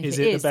wildlife? And if is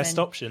it the best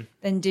option?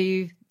 Then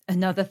do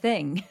another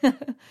thing.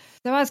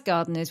 So as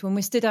gardeners, when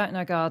we're stood out in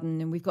our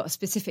garden and we've got a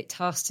specific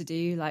task to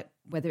do, like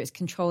whether it's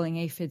controlling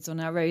aphids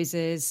on our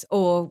roses,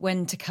 or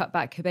when to cut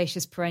back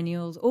herbaceous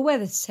perennials, or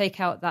whether to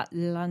take out that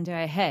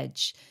Leylandii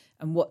hedge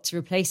and what to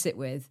replace it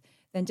with,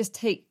 then just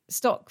take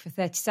stock for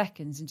 30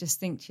 seconds and just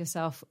think to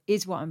yourself,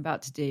 is what I'm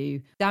about to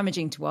do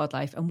damaging to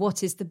wildlife? And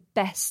what is the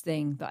best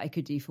thing that I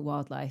could do for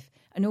wildlife?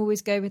 And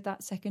always go with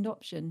that second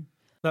option.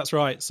 That's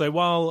right. So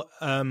while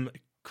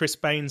Chris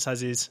Baines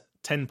has his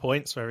 10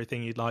 points for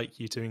everything you'd like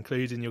you to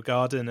include in your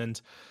garden, and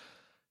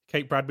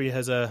Kate Bradbury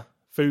has a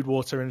food,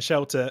 water and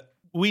shelter,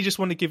 we just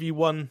want to give you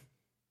one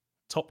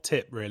top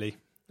tip, really.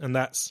 And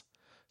that's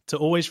to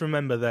always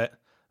remember that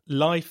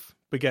life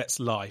begets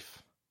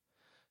life.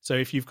 So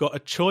if you've got a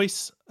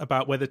choice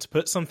about whether to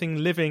put something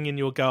living in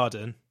your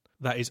garden,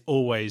 that is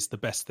always the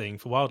best thing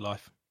for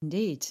wildlife.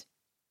 Indeed.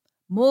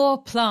 More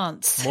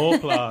plants. More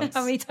plants.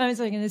 How many times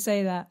am I going to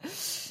say that?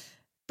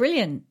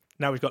 Brilliant.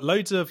 Now, we've got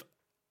loads of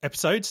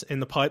episodes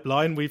in the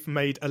pipeline. We've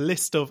made a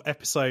list of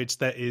episodes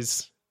that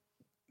is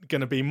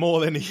going to be more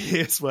than a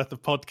year's worth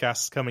of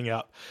podcasts coming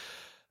up.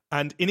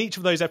 And in each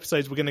of those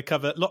episodes, we're going to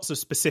cover lots of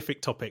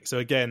specific topics. So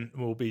again,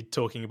 we'll be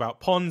talking about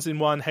ponds in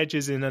one,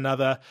 hedges in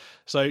another.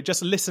 So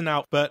just listen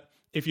out. But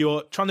if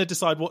you're trying to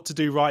decide what to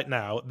do right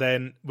now,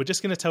 then we're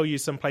just going to tell you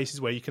some places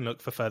where you can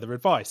look for further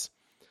advice.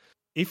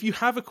 If you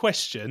have a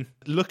question,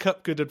 look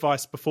up good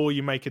advice before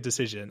you make a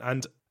decision.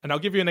 And I'll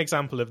give you an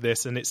example of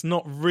this. And it's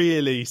not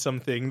really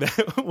something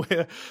that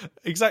we're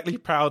exactly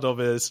proud of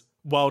as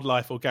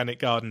wildlife organic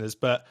gardeners,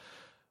 but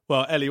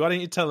well, Ellie, why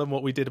don't you tell them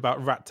what we did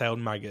about rat-tailed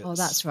maggots? Oh,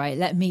 that's right.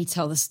 Let me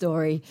tell the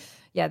story.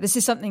 Yeah, this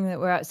is something that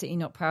we're absolutely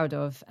not proud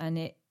of.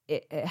 And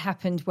it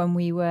happened when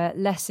we were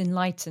less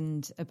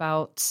enlightened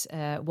about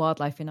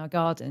wildlife in our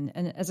garden.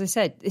 And as I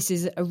said, this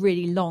is a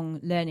really long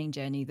learning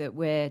journey that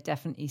we're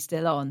definitely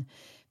still on.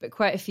 But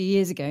quite a few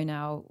years ago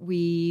now,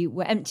 we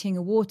were emptying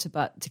a water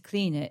butt to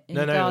clean it in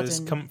the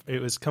garden.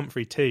 It was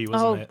comfrey tea,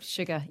 wasn't it? Oh,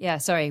 sugar. Yeah,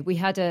 sorry. We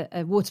had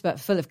a water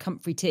butt full of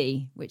comfrey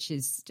tea, which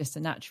is just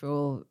a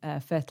natural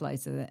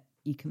fertiliser that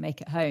you can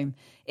make at home.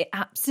 It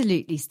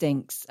absolutely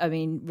stinks. I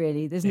mean,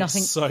 really, there's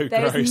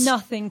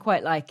nothing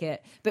quite like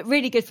it. But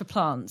really good for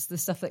plants, the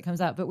stuff that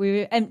comes out. But we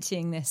were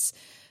emptying this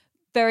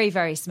very,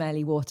 very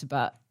smelly water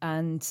butt,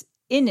 and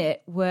in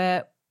it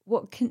were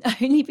what can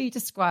only be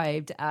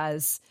described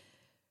as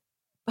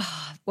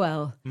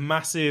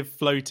massive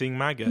floating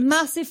maggots.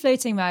 Massive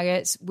floating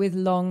maggots with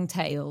long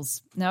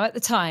tails. Now, at the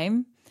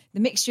time,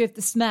 the mixture of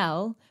the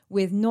smell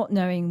with not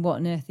knowing what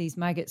on earth these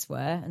maggots were,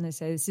 and they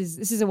say this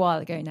is a while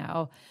ago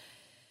now,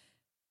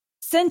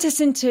 sent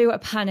us into a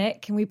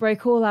panic, and we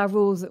broke all our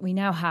rules that we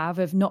now have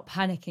of not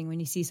panicking when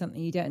you see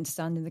something you don't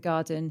understand in the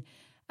garden.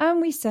 And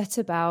we set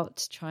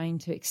about trying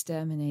to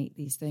exterminate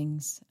these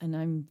things. And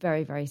I'm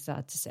very, very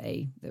sad to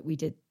say that we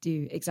did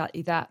do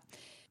exactly that.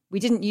 We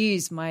didn't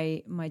use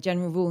my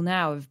general rule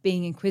now of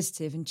being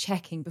inquisitive and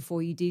checking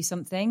before you do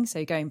something.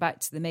 So going back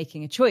to the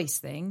making a choice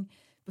thing,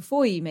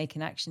 before you make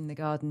an action in the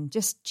garden,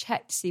 just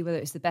check to see whether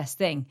it's the best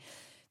thing.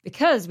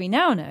 Because we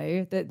now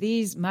know that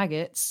these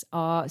maggots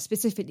are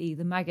specifically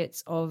the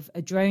maggots of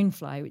a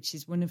dronefly, which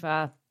is one of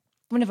our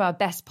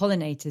best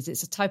pollinators.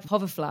 It's a type of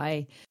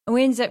hoverfly. And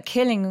we ended up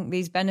killing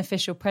these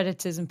beneficial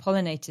predators and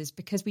pollinators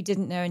because we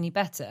didn't know any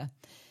better.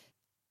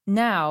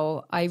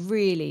 Now, I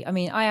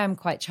am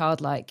quite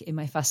childlike in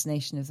my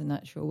fascination of the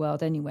natural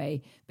world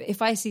anyway. But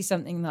if I see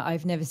something that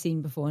I've never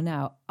seen before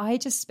now, I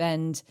just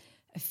spend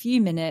a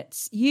few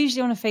minutes,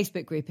 usually on a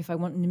Facebook group, if I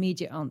want an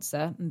immediate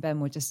answer, and Ben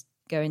will just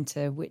go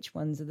into which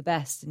ones are the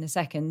best in a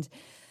second.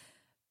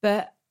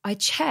 But I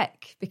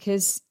check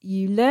because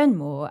you learn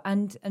more,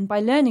 and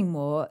by learning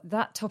more,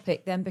 that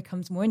topic then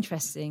becomes more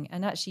interesting.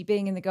 And actually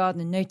being in the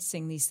garden and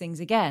noticing these things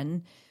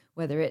again,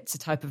 whether it's a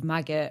type of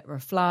maggot or a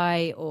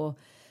fly or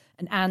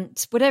an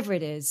ant, whatever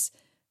it is,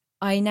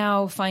 I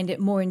now find it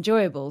more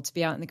enjoyable to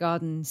be out in the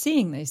garden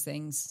seeing those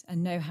things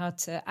and know how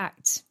to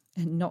act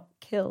and not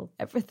kill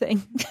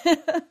everything.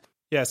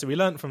 Yeah, so we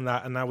learned from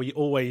that, and now we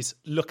always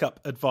look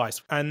up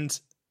advice. And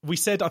we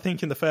said, I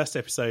think in the first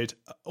episode,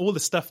 all the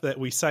stuff that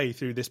we say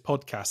through this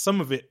podcast, some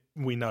of it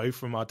we know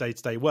from our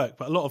day-to-day work,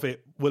 but a lot of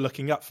it we're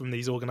looking up from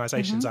these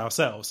organisations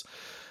ourselves.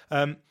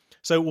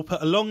 So we'll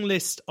put a long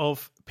list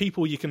of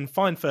people you can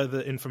find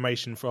further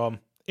information from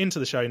into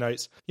the show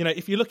notes. You know,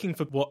 if you're looking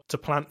for what to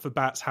plant for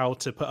bats, how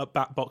to put up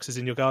bat boxes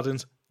in your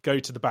gardens, go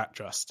to the Bat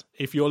Trust.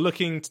 If you're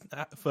looking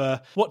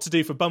for what to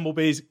do for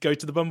bumblebees, go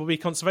to the Bumblebee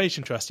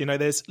Conservation Trust. You know,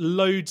 there's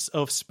loads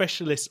of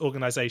specialist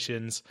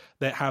organisations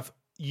that have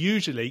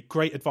usually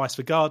great advice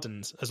for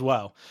gardens as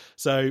well.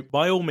 So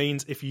by all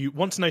means, if you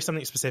want to know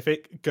something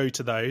specific, go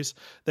to those.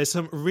 There's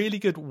some really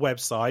good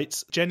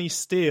websites. Jenny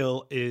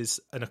Steele is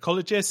an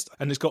ecologist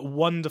and has got a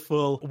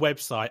wonderful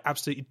website,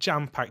 absolutely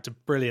jam-packed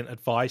of brilliant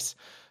advice.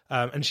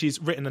 And she's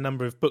written a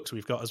number of books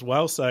we've got as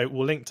well, so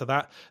we'll link to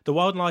that. The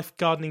Wildlife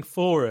Gardening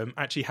Forum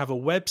actually have a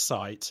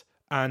website,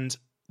 and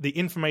the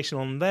information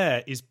on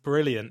there is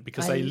brilliant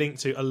because they link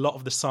to a lot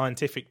of the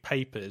scientific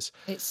papers.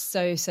 It's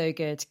so, so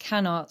good.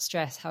 Cannot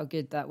stress how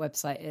good that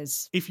website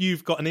is. If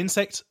you've got an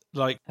insect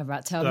like a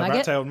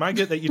rat-tailed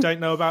maggot that you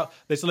don't know about,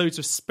 there's loads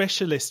of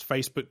specialist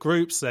Facebook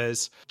groups.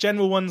 There's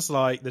general ones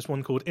like there's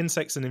one called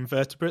Insects and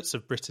Invertebrates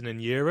of Britain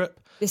and Europe.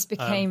 This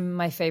became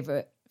my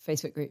favourite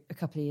Facebook group a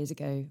couple of years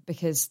ago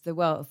because the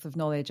wealth of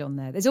knowledge on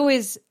there. There's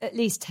always at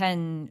least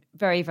 10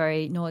 very,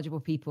 very knowledgeable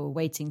people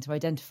waiting to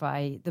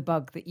identify the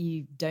bug that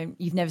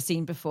you've never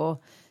seen before.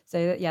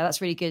 So yeah,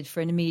 that's really good for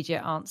an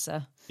immediate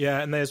answer.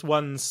 Yeah, and there's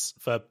ones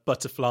for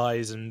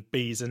butterflies and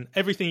bees and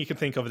everything you can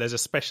think of. There's a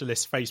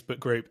specialist Facebook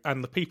group,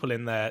 and the people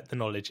in there, the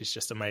knowledge is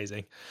just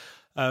amazing.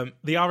 The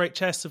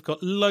RHS have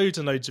got loads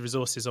and loads of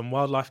resources on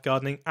wildlife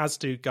gardening, as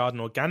do Garden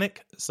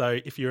Organic. So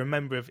if you're a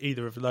member of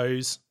either of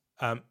those,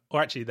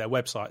 or actually their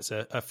websites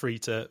are free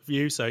to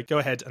view, so go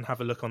ahead and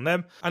have a look on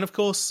them. And of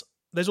course,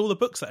 there's all the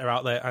books that are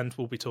out there, and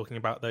we'll be talking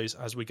about those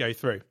as we go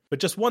through. But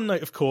just one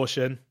note of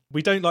caution,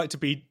 we don't like to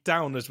be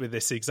downers with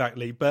this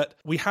exactly, but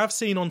we have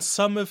seen on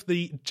some of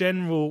the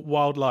general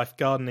wildlife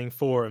gardening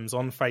forums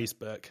on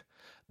Facebook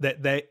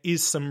that there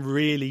is some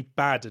really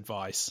bad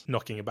advice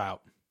knocking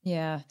about.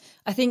 Yeah,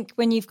 I think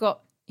when you've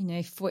got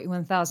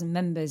 41,000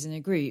 members in a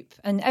group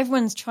and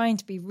everyone's trying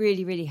to be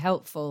really, really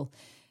helpful,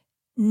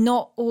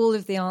 not all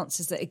of the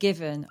answers that are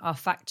given are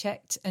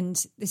fact-checked. And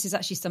this is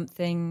actually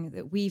something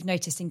that we've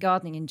noticed in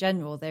gardening in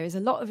general. There is a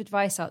lot of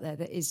advice out there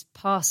that is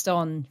passed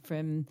on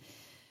from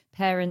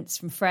parents,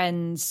 from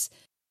friends,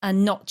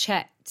 and not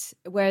checked.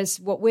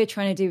 Whereas what we're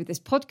trying to do with this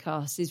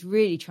podcast is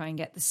really try and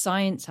get the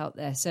science out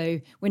there.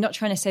 So we're not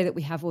trying to say that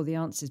we have all the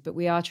answers, but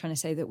we are trying to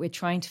say that we're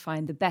trying to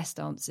find the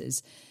best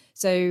answers.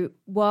 So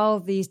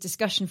while these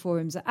discussion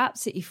forums are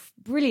absolutely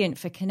brilliant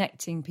for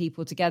connecting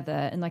people together,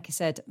 and like I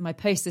said, my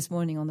post this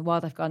morning on the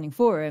Wildlife Gardening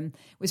Forum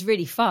was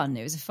really fun.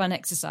 It was a fun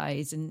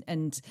exercise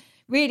and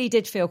really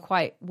did feel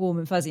quite warm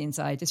and fuzzy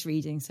inside just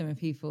reading some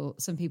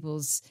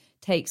people's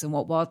takes on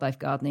what wildlife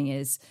gardening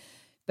is.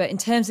 But in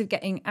terms of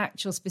getting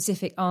actual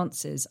specific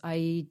answers,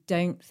 I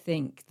don't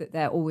think that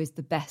they're always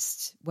the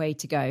best way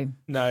to go.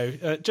 No,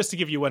 just to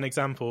give you one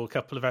example, a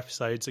couple of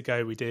episodes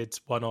ago we did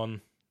one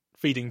on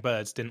feeding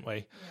birds, didn't we?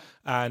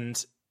 Yeah.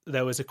 And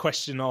there was a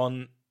question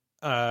on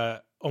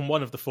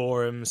one of the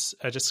forums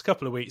just a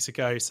couple of weeks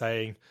ago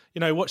saying,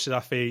 what should I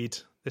feed?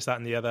 This, that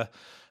and the other.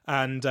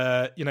 And,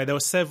 there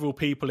were several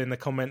people in the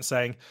comments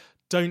saying,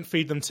 don't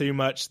feed them too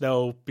much.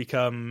 They'll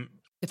become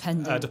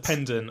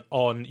dependent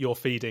on your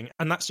feeding.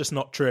 And that's just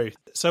not true.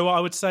 So I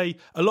would say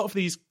a lot of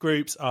these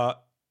groups are,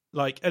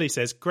 like Ellie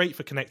says, great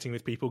for connecting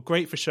with people,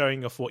 great for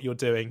showing off what you're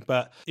doing.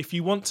 But if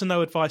you want to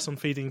know advice on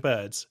feeding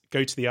birds,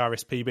 go to the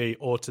RSPB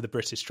or to the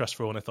British Trust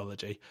for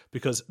Ornithology,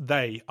 because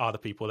they are the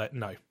people that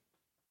know.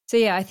 So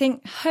yeah, I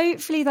think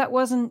hopefully that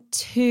wasn't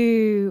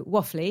too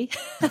waffly.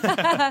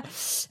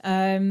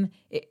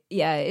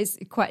 It's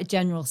quite a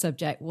general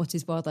subject. What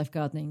is wildlife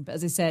gardening? But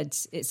as I said,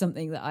 it's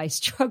something that I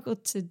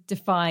struggled to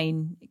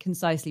define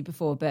concisely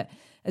before. But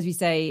as we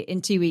say,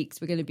 in 2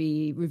 weeks, we're going to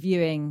be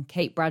reviewing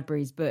Kate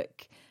Bradbury's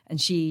book, and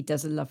she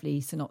does a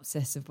lovely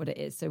synopsis of what it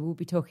is. So we'll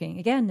be talking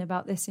again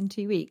about this in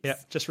 2 weeks. Yeah,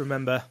 just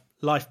remember,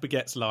 life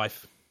begets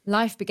life.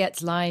 Life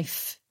begets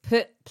life.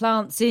 Put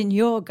plants in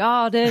your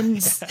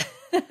gardens.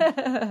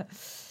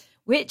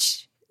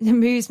 Which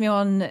moves me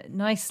on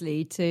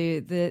nicely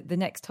to the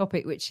next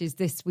topic, which is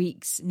this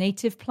week's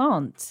native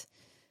plant.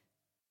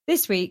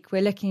 This week,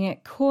 we're looking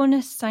at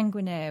Cornus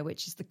sanguinea,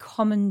 which is the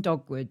common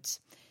dogwood.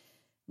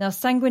 Now,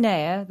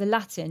 sanguinea, the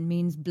Latin,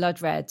 means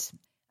blood red.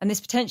 And this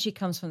potentially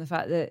comes from the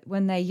fact that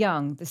when they're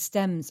young, the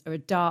stems are a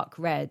dark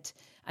red.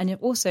 And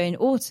also in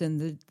autumn,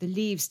 the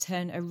leaves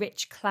turn a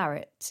rich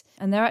claret.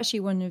 And they're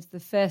actually one of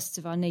the first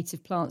of our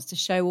native plants to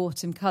show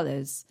autumn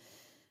colours.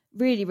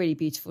 Really, really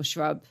beautiful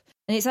shrub.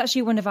 And it's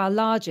actually one of our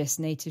largest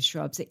native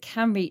shrubs. It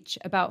can reach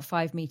about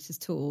 5 metres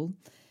tall.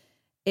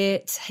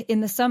 It,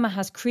 in the summer,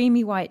 has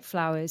creamy white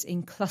flowers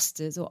in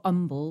clusters or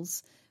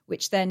umbels,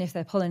 which then, if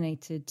they're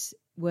pollinated,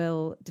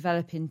 will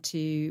develop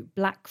into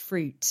black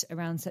fruit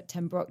around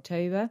September,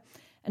 October.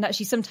 And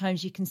actually,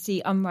 sometimes you can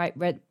see unripe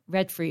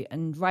red fruit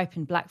and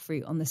ripened black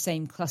fruit on the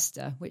same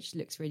cluster, which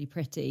looks really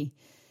pretty.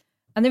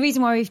 And the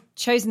reason why we've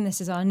chosen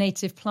this as our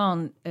native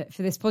plant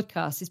for this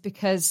podcast is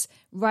because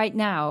right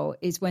now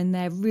is when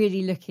they're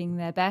really looking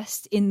their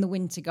best in the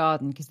winter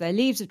garden, because their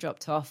leaves have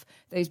dropped off.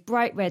 Those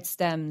bright red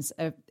stems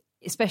are,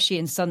 especially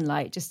in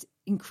sunlight, just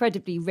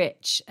incredibly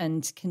rich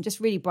and can just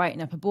really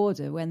brighten up a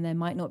border when there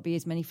might not be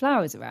as many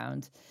flowers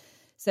around.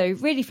 So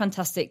really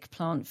fantastic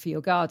plant for your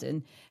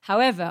garden.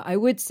 However, I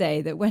would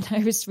say that when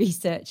I was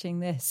researching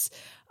this,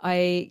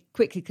 I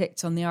quickly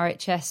clicked on the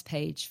RHS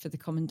page for the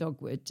common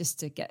dogwood just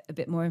to get a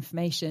bit more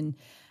information.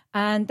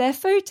 And their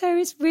photo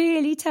is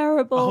really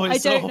terrible. Oh, I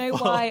don't know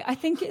why. I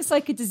think it's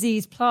like a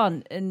diseased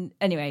plant. And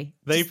anyway,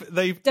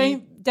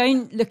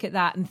 don't look at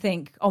that and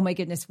think, oh my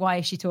goodness, why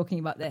is she talking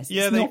about this?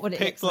 Yeah, it's not what it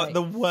picked looks like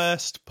the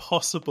worst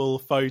possible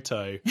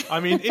photo. I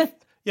mean,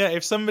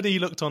 if somebody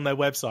looked on their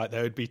website,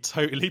 they would be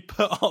totally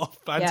put off.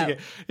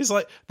 It's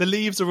like the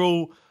leaves are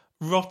all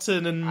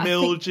rotten and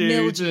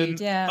mildewed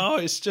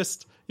it's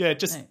just. Yeah,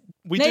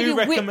 we do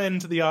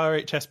recommend the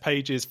RHS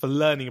pages for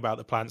learning about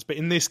the plants, but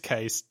in this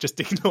case, just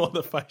ignore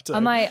the photo.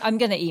 I'm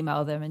going to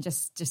email them and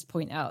just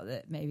point out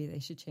that maybe they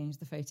should change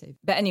the photo.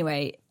 But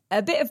anyway,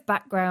 a bit of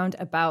background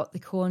about the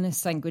Cornus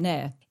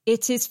sanguinea.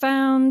 It is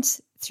found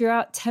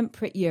throughout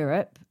temperate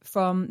Europe,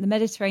 from the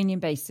Mediterranean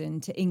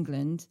basin to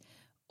England,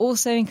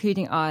 also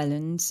including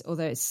Ireland,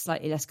 although it's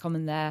slightly less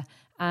common there.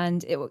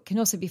 And it can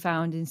also be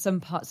found in some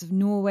parts of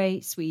Norway,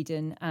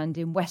 Sweden, and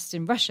in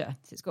Western Russia.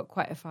 So it's got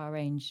quite a far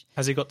range.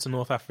 Has it got to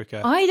North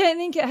Africa? I don't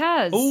think it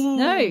has. Ooh.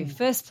 No,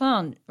 first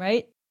plant,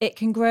 right? It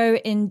can grow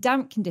in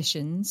damp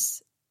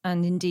conditions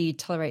and indeed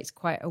tolerates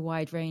quite a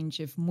wide range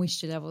of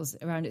moisture levels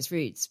around its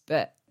roots,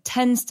 but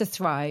tends to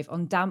thrive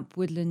on damp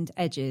woodland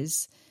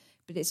edges.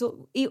 But it's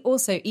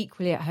also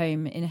equally at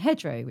home in a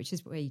hedgerow, which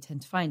is where you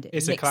tend to find it.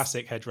 It's a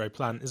classic hedgerow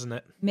plant, isn't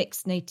it?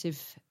 Mixed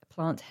native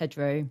plant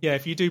hedgerow. Yeah,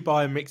 if you do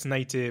buy a mixed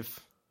native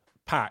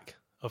pack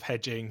of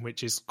hedging,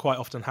 which is quite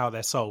often how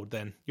they're sold,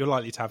 then you're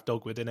likely to have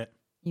dogwood in it.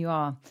 You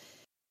are.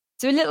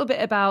 So a little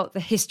bit about the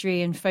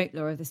history and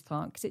folklore of this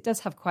plant, because it does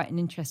have quite an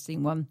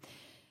interesting one.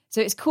 So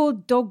it's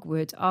called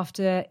dogwood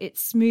after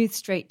its smooth,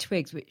 straight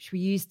twigs, which were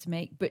used to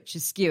make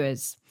butcher's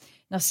skewers.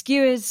 Now,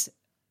 skewers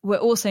were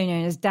also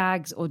known as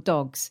dags or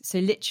dogs. So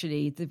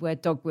literally, the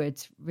word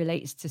dogwood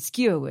relates to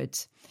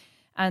skewerwood.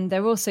 And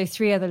there are also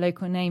 3 other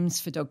local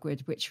names for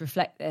dogwood which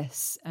reflect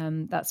this.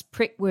 That's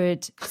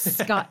prickwood,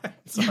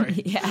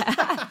 Sorry.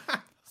 Yeah.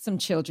 Some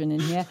children in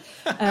here.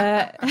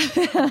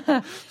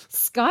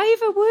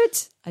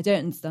 Skyverwood. I don't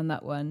understand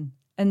that one.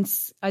 And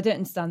I don't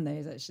understand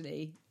those,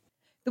 actually.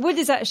 The wood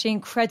is actually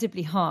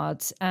incredibly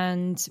hard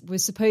and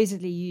was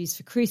supposedly used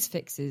for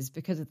crucifixes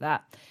because of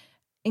that,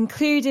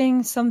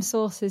 including some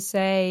sources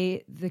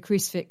say the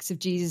crucifix of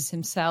Jesus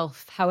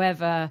himself.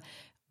 However,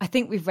 I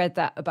think we've read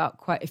that about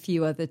quite a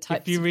few other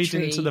types of trees. If you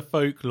read into the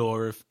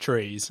folklore of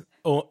trees,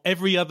 or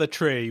every other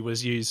tree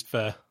was used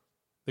for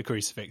the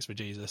crucifix for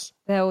Jesus.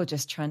 They're all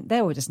just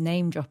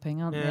name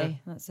dropping, aren't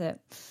they? That's it.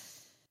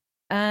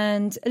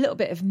 And a little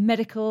bit of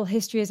medical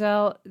history as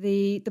well.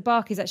 The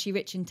bark is actually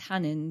rich in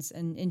tannins,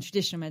 and in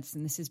traditional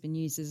medicine, this has been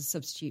used as a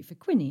substitute for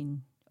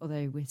quinine,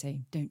 although we're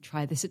saying don't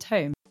try this at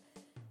home.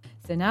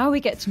 So now we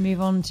get to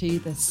move on to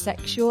the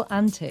sexual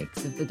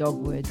antics of the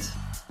dogwood.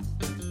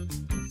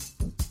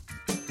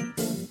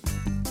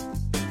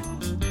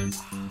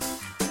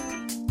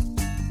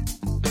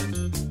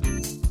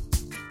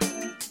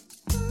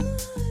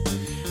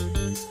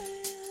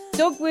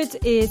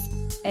 Dogwood is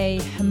a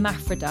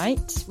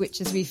hermaphrodite,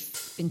 which, as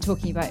we've been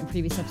talking about in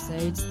previous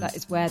episodes, that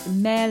is where the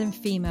male and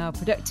female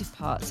productive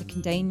parts are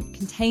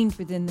contained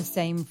within the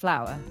same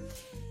flower.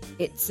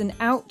 It's an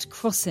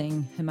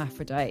outcrossing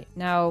hermaphrodite.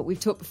 Now, we've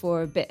talked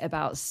before a bit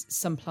about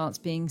some plants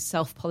being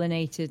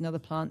self-pollinated and other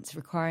plants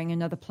requiring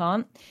another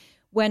plant.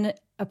 When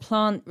a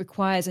plant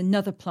requires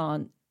another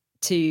plant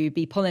to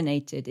be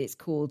pollinated, it's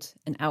called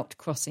an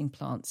outcrossing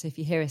plant. So if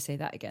you hear us say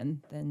that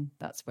again, then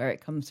that's where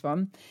it comes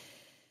from.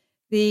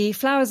 The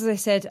flowers, as I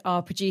said,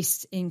 are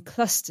produced in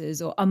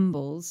clusters or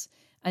umbels,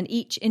 and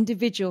each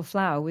individual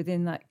flower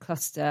within that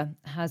cluster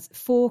has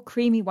 4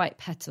 creamy white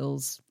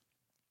petals.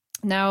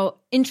 Now,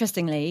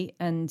 interestingly,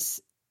 and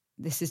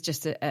this is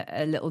just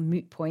a little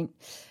moot point,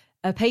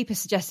 a paper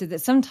suggested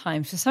that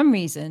sometimes, for some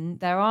reason,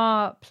 there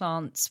are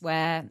plants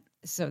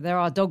there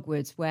are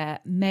dogwoods where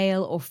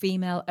male or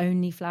female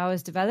only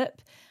flowers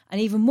develop.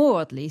 And even more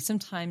oddly,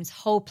 sometimes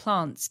whole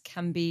plants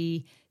can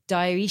be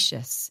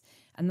dioecious.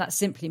 And that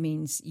simply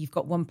means you've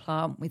got one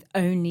plant with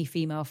only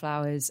female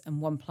flowers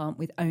and one plant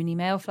with only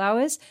male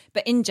flowers.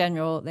 But in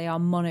general, they are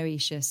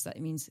monoecious. That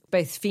means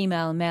both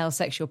female and male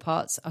sexual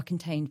parts are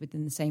contained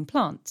within the same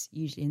plant,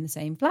 usually in the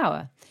same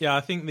flower. Yeah,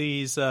 I think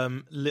these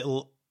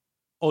little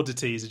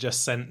oddities are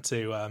just sent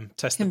to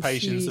test the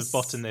patience of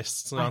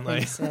botanists, aren't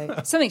they?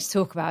 So. Something to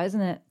talk about,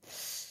 isn't it?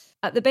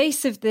 At the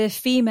base of the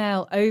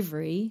female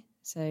ovary,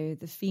 so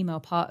the female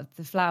part of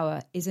the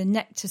flower, is a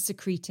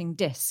nectar-secreting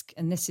disc,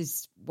 and this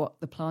is what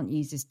the plant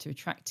uses to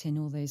attract in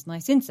all those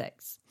nice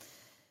insects.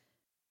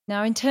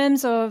 Now, in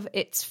terms of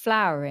its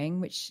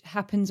flowering, which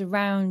happens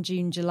around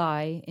June,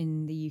 July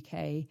in the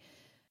UK,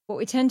 what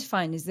we tend to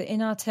find is that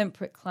in our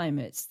temperate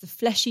climates, the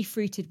fleshy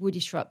fruited woody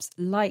shrubs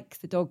like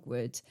the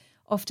dogwood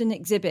often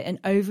exhibit an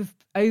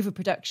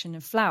overproduction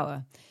of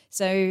flower.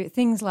 So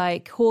things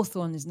like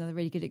hawthorn is another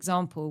really good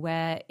example,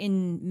 where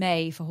in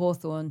May for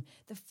hawthorn,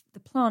 the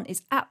plant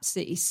is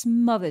absolutely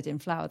smothered in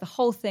flower. The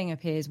whole thing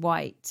appears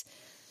white.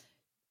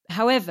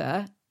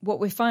 However, what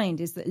we find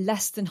is that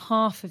less than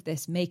half of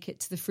this make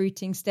it to the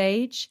fruiting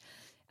stage.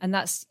 And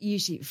that's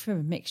usually for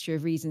a mixture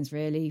of reasons,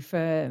 really,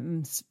 for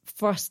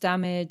frost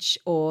damage,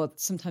 or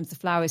sometimes the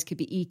flowers could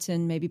be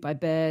eaten, maybe by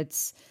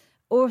birds,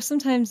 or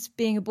sometimes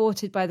being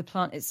aborted by the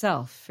plant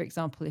itself. For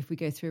example, if we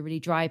go through a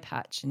really dry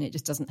patch and it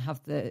just doesn't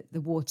have the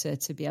water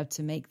to be able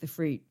to make the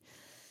fruit.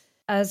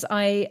 As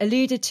I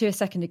alluded to a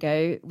second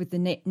ago, with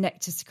the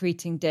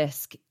nectar-secreting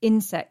disc,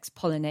 insects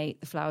pollinate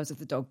the flowers of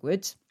the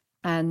dogwood.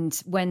 And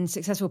when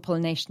successful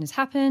pollination has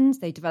happened,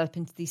 they develop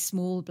into these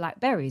small black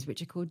berries,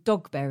 which are called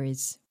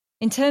dogberries.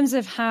 In terms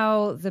of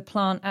how the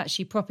plant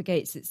actually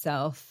propagates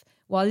itself,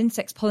 while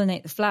insects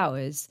pollinate the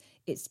flowers,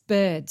 it's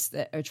birds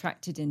that are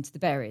attracted into the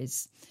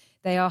berries.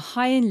 They are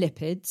high in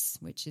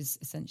lipids, which is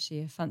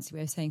essentially a fancy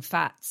way of saying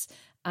fats,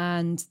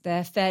 and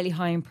they're fairly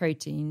high in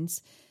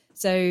proteins.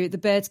 So the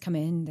birds come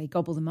in, they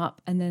gobble them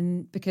up, and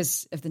then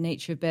because of the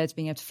nature of birds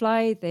being able to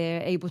fly,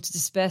 they're able to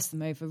disperse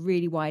them over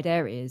really wide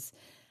areas.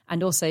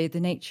 And also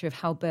the nature of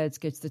how birds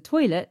go to the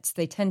toilet,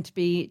 they tend to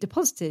be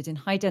deposited in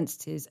high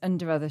densities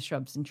under other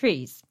shrubs and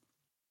trees.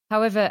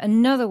 However,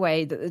 another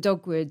way that the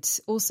dogwood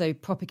also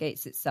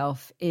propagates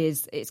itself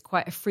is it's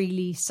quite a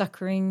freely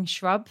suckering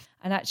shrub.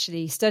 And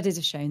actually, studies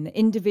have shown that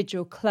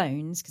individual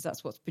clones, because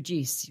that's what's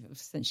produced, you've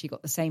essentially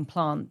got the same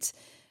plant,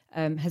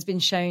 has been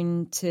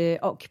shown to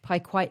occupy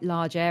quite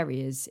large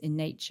areas in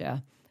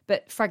nature,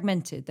 but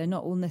fragmented. They're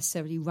not all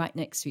necessarily right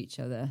next to each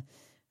other.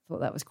 I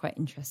thought that was quite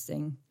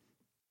interesting.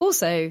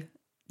 Also,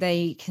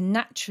 they can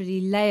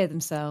naturally layer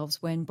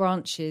themselves when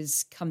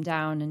branches come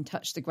down and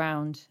touch the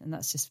ground. And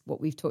that's just what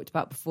we've talked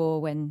about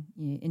before, when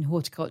in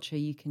horticulture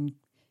you can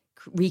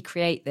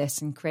recreate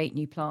this and create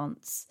new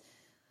plants.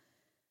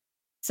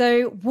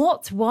 So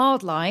what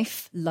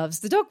wildlife loves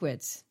the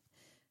dogwood?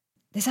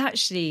 There's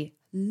actually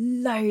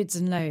loads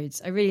and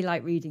loads. I really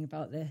like reading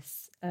about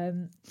this.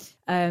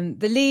 The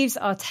leaves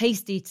are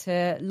tasty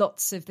to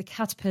lots of the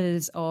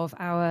caterpillars of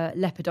our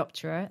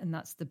Lepidoptera, and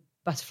that's the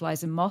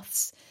butterflies and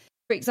moths.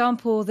 For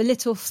example, the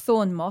little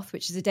thorn moth,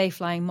 which is a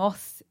day-flying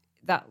moth,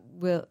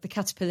 the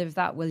caterpillar of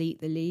that will eat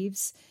the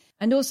leaves.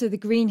 And also the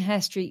green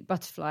hair-streaked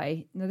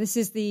butterfly. Now, this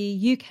is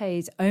the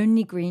UK's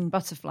only green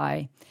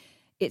butterfly.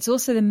 It's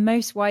also the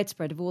most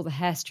widespread of all the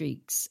hair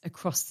streaks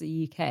across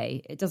the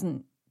UK. It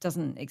doesn't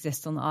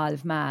exist on the Isle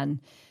of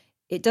Man.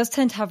 It does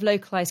tend to have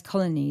localised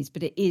colonies,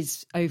 but it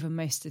is over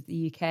most of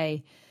the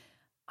UK.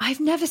 I've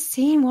never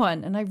seen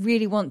one, and I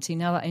really want to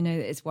now that I know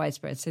that it's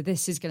widespread. So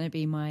this is going to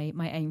be my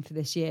aim for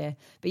this year.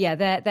 But yeah,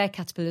 their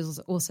caterpillars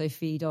also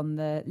feed on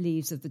the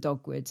leaves of the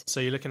dogwood. So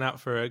you're looking out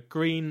for a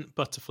green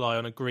butterfly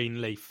on a green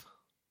leaf.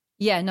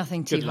 Yeah,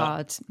 nothing too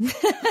hard.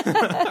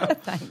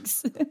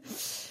 Thanks.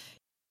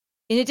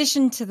 In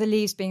addition to the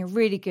leaves being a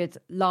really good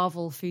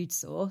larval food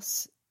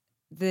source,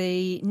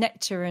 the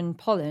nectar and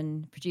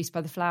pollen produced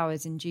by the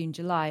flowers in June,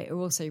 July are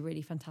also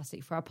really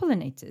fantastic for our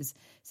pollinators.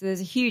 So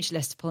there's a huge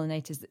list of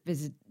pollinators that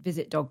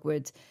visit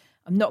dogwood.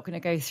 I'm not going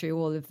to go through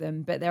all of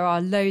them, but there are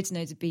loads and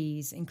loads of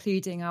bees,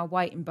 including our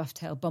white and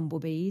buff-tailed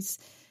bumblebees.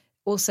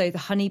 Also, the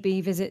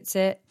honeybee visits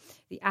it,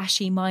 the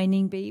ashy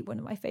mining bee, one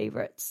of my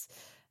favourites.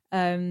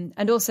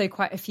 And also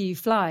quite a few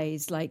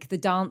flies, like the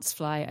dance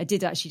fly. I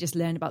did actually just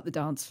learn about the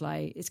dance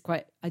fly.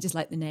 I just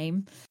like the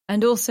name.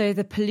 And also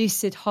the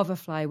pellucid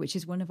hoverfly, which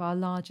is one of our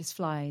largest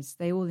flies.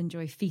 They all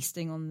enjoy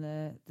feasting on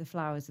the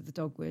flowers of the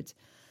dogwood.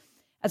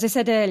 As I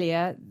said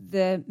earlier,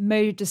 the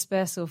mode of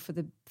dispersal for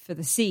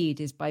the seed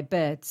is by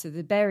birds. So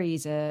the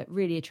berries are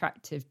really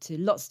attractive to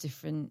lots of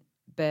different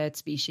bird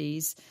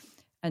species.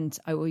 And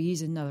I will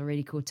use another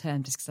really cool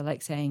term just because I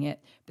like saying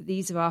it. But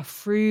these are our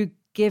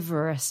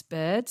frugivorous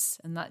birds,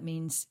 and that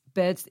means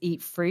birds that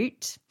eat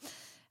fruit.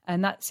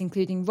 And that's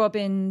including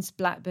robins,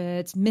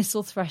 blackbirds,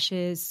 missel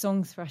thrushes,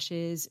 song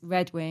thrushes,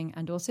 redwing,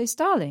 and also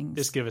starlings.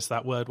 Just give us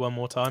that word one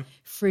more time.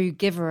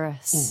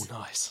 Frugivorous. Oh,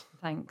 nice.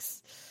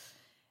 Thanks.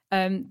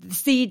 The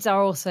seeds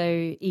are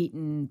also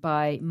eaten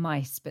by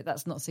mice, but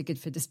that's not so good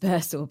for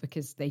dispersal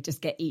because they just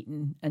get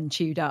eaten and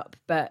chewed up.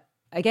 But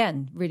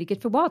again, really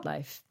good for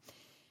wildlife.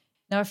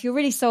 Now, if you're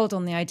really sold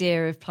on the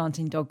idea of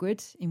planting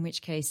dogwood, in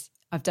which case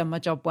I've done my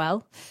job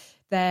well,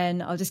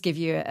 then I'll just give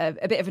you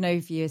a bit of an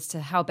overview as to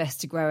how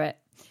best to grow it.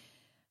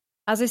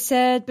 As I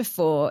said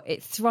before,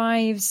 it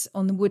thrives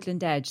on the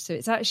woodland edge. So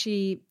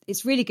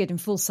it's really good in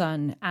full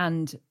sun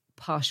and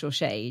partial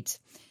shade.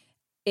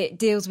 It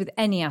deals with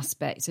any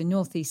aspect, so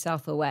northeast,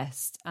 south or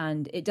west,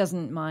 and it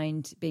doesn't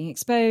mind being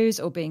exposed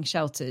or being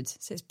sheltered.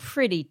 So it's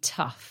pretty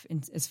tough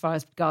as far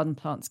as garden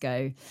plants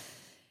go.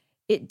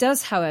 It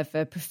does,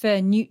 however,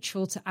 prefer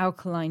neutral to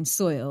alkaline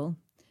soil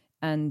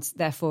and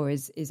therefore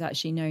is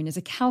actually known as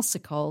a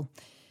calcicol.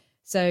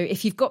 So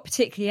if you've got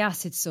particularly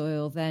acid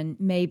soil, then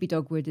maybe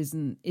dogwood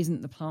isn't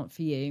the plant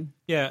for you.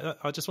 Yeah,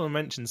 I just want to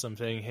mention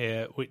something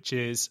here, which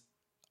is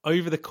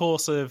over the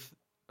course of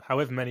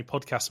however many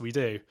podcasts we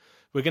do,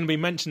 we're going to be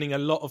mentioning a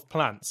lot of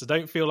plants. So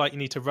don't feel like you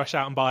need to rush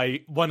out and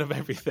buy one of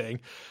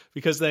everything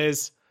because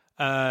there's...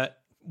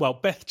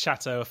 Beth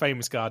Chatto, a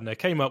famous gardener,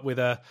 came up with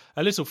a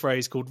little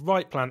phrase called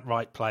right plant,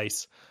 right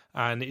place.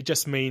 And it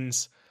just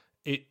means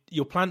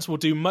your plants will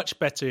do much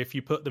better if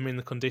you put them in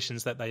the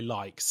conditions that they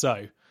like.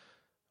 So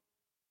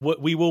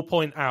we will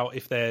point out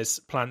if there's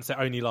plants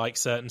that only like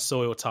certain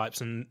soil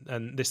types and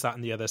this, that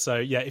and the other. So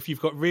yeah, if you've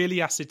got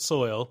really acid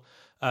soil,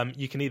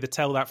 you can either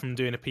tell that from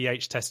doing a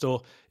pH test,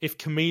 or if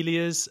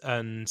camellias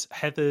and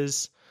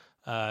heathers,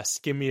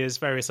 skimmias,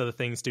 various other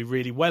things do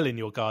really well in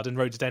your garden,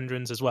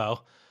 rhododendrons as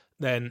well,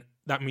 then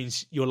that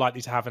means you're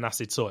likely to have an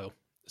acid soil.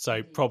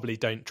 So probably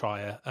don't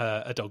try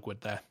a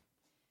dogwood there.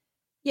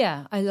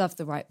 Yeah, I love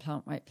the right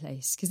plant, right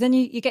place, because then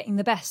you're getting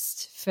the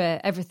best for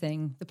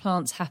everything. The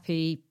plant's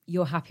happy,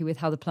 you're happy with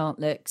how the plant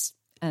looks,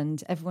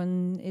 and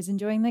everyone is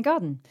enjoying their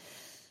garden.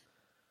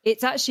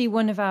 It's actually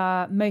one of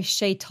our most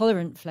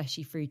shade-tolerant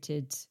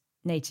fleshy-fruited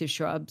native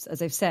shrubs,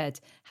 as I've said.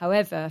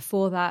 However,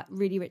 for that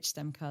really rich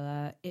stem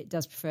colour, it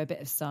does prefer a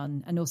bit of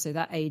sun, and also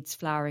that aids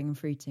flowering and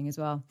fruiting as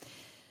well.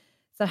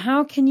 So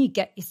how can you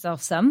get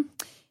yourself some?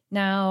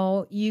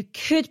 Now, you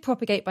could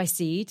propagate by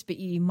seed, but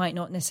you might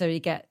not necessarily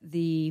get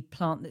the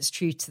plant that's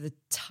true to the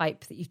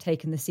type that you've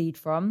taken the seed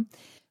from.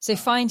 So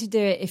fine to do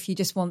it if you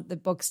just want the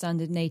bog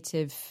standard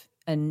native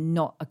and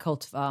not a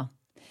cultivar.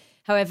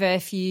 However,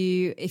 if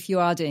you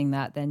are doing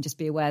that, then just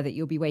be aware that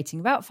you'll be waiting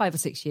about 5 or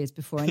 6 years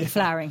before any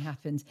flowering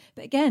happens.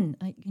 But again,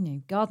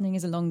 gardening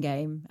is a long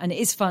game, and it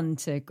is fun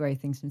to grow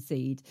things from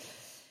seed.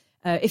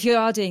 If you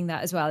are doing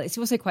that as well, it's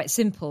also quite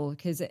simple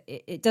because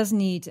it does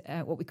need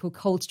what we call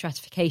cold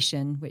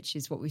stratification, which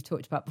is what we've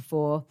talked about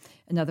before.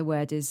 Another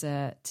word is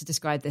to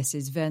describe this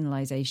is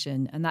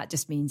vernalization, and that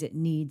just means it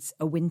needs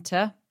a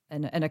winter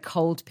and a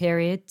cold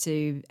period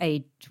to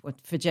aid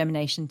for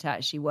germination to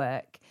actually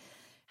work.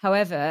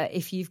 However,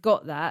 if you've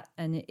got that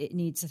and it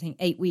needs, I think,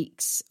 8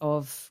 weeks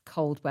of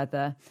cold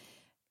weather,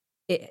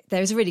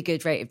 there's a really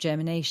good rate of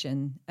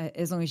germination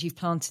as long as you've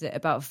planted it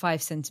about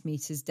 5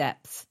 centimetres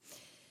depth.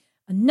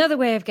 Another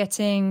way of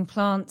getting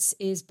plants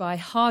is by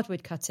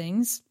hardwood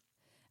cuttings,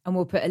 and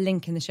we'll put a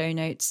link in the show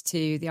notes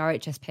to the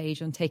RHS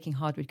page on taking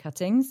hardwood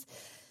cuttings.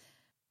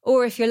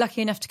 Or if you're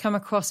lucky enough to come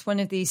across one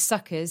of these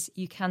suckers,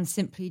 you can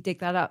simply dig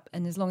that up,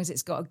 and as long as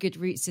it's got a good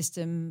root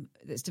system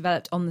that's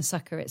developed on the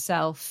sucker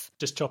itself,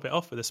 just chop it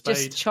off with a spade.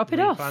 Just chop it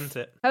off. Replant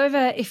it.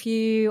 However, if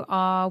you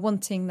are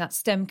wanting that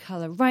stem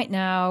colour right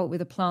now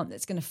with a plant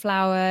that's going to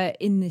flower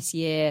in this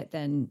year,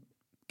 then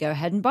go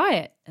ahead and buy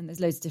it. And there's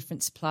loads of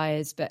different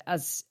suppliers. But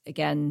as,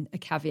 again, a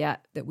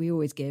caveat that we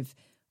always give,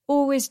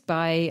 always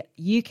buy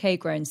UK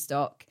grown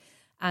stock,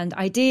 and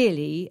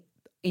ideally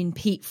in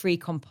peat-free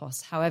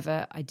compost.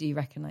 However, I do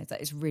recognise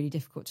that it's really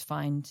difficult to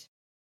find.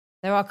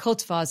 There are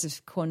cultivars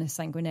of Cornus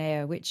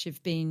sanguinea which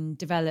have been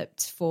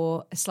developed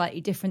for a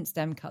slightly different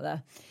stem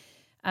colour.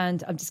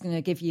 And I'm just going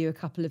to give you a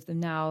couple of them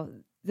now.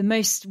 The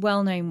most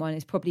well-known one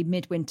is probably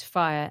Midwinter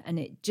Fire, and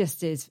it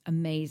just is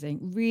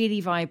amazing.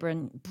 Really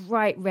vibrant,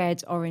 bright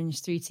red,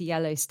 orange through to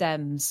yellow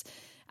stems.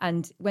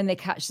 And when they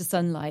catch the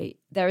sunlight,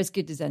 they're as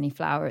good as any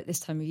flower at this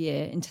time of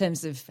year in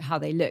terms of how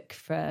they look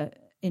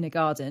in a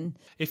garden.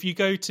 If you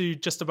go to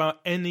just about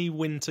any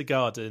winter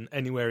garden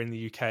anywhere in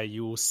the UK,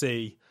 you will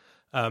see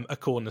a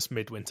Cornus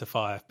Midwinter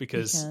Fire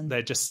because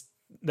they're just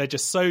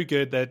so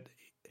good. They're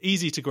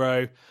easy to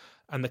grow,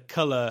 and the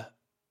colour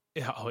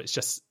it's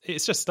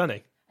just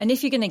stunning. And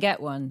if you're going to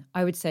get one,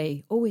 I would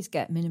say always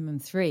get minimum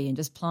 3 and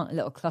just plant a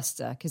little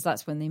cluster, because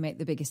that's when they make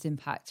the biggest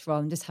impact,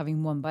 rather than just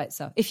having one by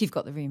itself, if you've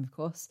got the room, of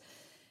course.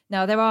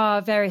 Now, there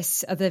are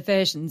various other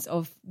versions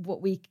of what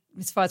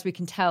as far as we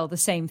can tell, the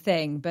same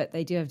thing, but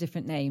they do have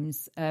different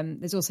names.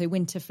 There's also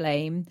Winter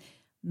Flame,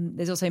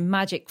 there's also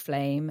Magic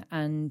Flame,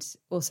 and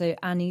also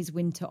Annie's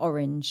Winter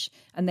Orange.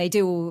 And they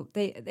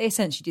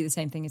essentially do the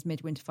same thing as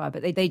Midwinter Fire,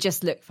 but they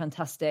just look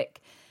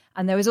fantastic.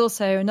 And there was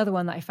also another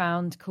one that I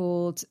found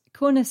called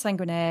Cornus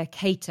sanguinea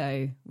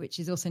Cato, which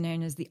is also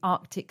known as the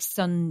Arctic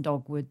Sun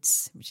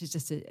Dogwoods, which is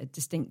just a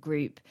distinct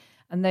group.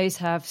 And those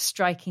have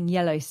striking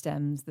yellow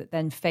stems that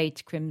then fade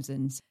to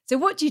crimson. So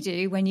what do you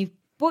do when you've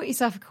bought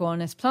yourself a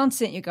cornus,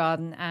 planted it in your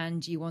garden,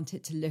 and you want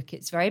it to look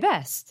its very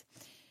best?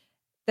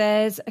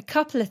 There's a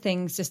couple of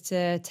things just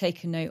to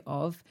take a note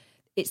of.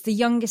 It's the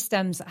youngest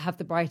stems that have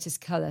the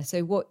brightest colour.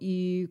 So what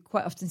you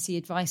quite often see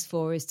advice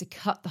for is to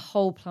cut the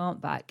whole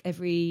plant back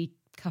every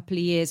couple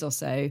of years or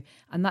so,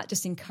 and that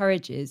just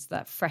encourages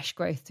that fresh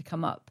growth to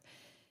come up.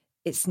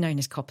 It's known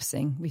as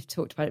coppicing. We've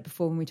talked about it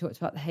before when we talked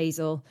about the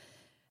hazel.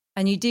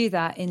 And you do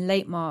that in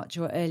late March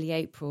or early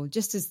April,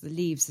 just as the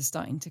leaves are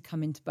starting to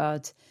come into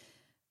bud.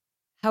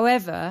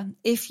 However,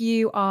 if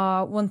you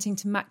are wanting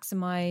to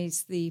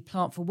maximise the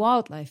plant for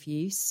wildlife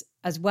use,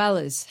 as well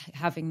as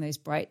having those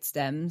bright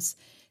stems,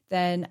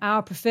 then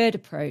our preferred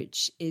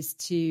approach is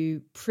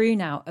to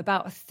prune out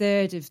about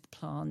 1/3 of the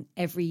plant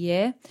every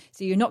year.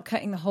 So you're not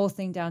cutting the whole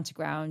thing down to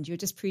ground. You're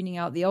just pruning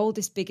out the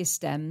oldest, biggest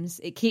stems.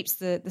 It keeps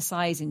the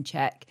size in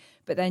check,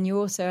 but then you're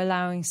also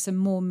allowing some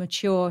more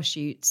mature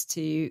shoots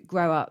to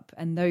grow up,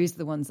 and those are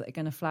the ones that are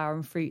going to flower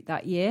and fruit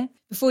that year.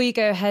 Before you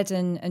go ahead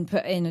and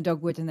put in a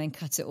dogwood and then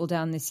cut it all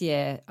down this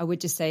year, I would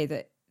just say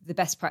that the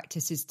best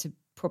practice is to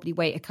probably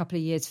wait a couple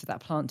of years for that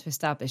plant to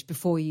establish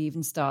before you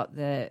even start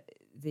the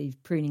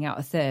pruning out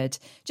 1/3,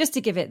 just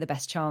to give it the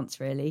best chance,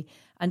 really.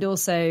 And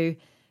also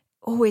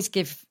always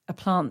give a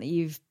plant that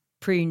you've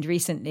pruned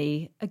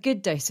recently a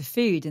good dose of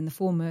food in the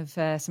form of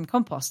some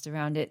compost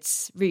around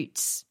its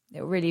roots.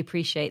 It'll really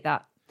appreciate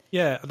that.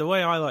 Yeah, the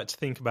way I like to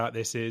think about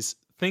this is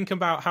think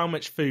about how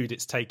much food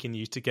it's taken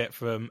you to get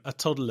from a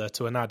toddler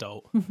to an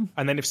adult.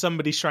 And then if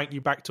somebody shrank you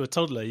back to a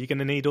toddler, you're going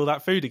to need all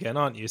that food again,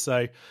 aren't you?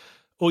 So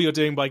all you're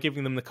doing by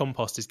giving them the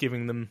compost is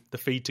giving them the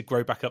feed to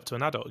grow back up to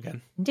an adult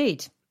again.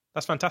 Indeed.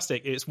 That's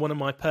fantastic. It's one of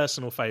my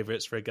personal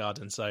favourites for a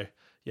garden. So,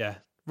 yeah,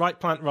 right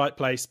plant, right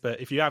place.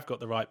 But if you have got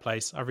the right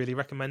place, I really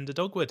recommend a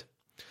dogwood.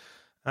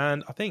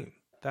 And I think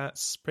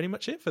that's pretty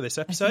much it for this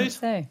episode. I think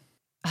so.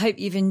 I hope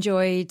you've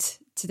enjoyed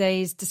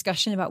today's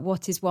discussion about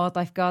what is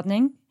wildlife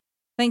gardening.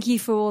 Thank you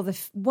for all the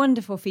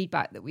wonderful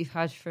feedback that we've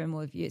had from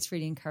all of you. It's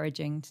really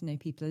encouraging to know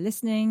people are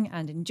listening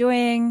and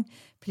enjoying.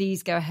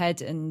 Please go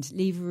ahead and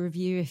leave a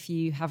review if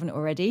you haven't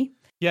already.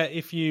 Yeah,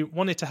 if you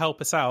wanted to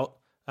help us out,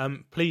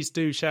 please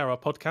do share our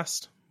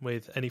podcast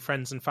with any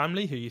friends and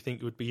family who you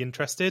think would be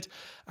interested.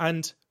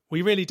 And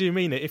we really do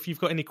mean it. If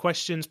you've got any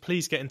questions,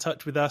 please get in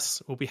touch with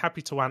us. We'll be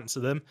happy to answer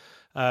them.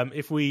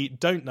 If we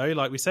don't know,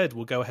 like we said,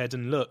 we'll go ahead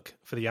and look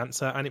for the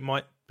answer, and it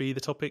might be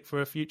the topic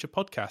for a future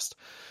podcast.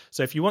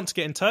 So if you want to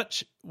get in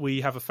touch,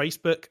 we have a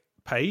Facebook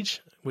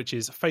page, which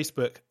is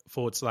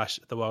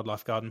Facebook.com/The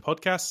Wildlife Garden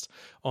Podcast.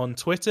 On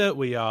Twitter,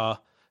 we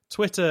are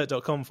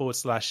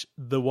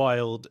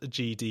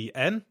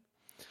twitter.com/TheWildGDN.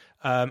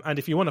 And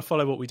if you want to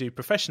follow what we do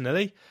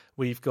professionally,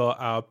 we've got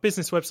our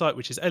business website,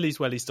 which is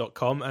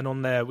ellieswellies.com. And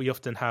on there, we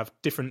often have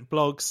different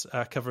blogs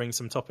covering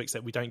some topics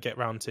that we don't get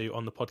round to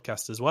on the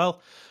podcast as well.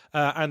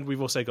 And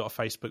we've also got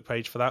a Facebook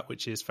page for that,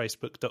 which is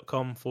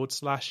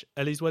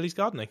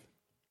facebook.com/ElliesWelliesGardening.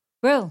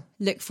 Well,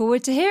 look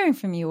forward to hearing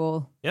from you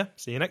all. Yeah,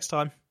 see you next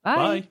time.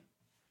 Bye.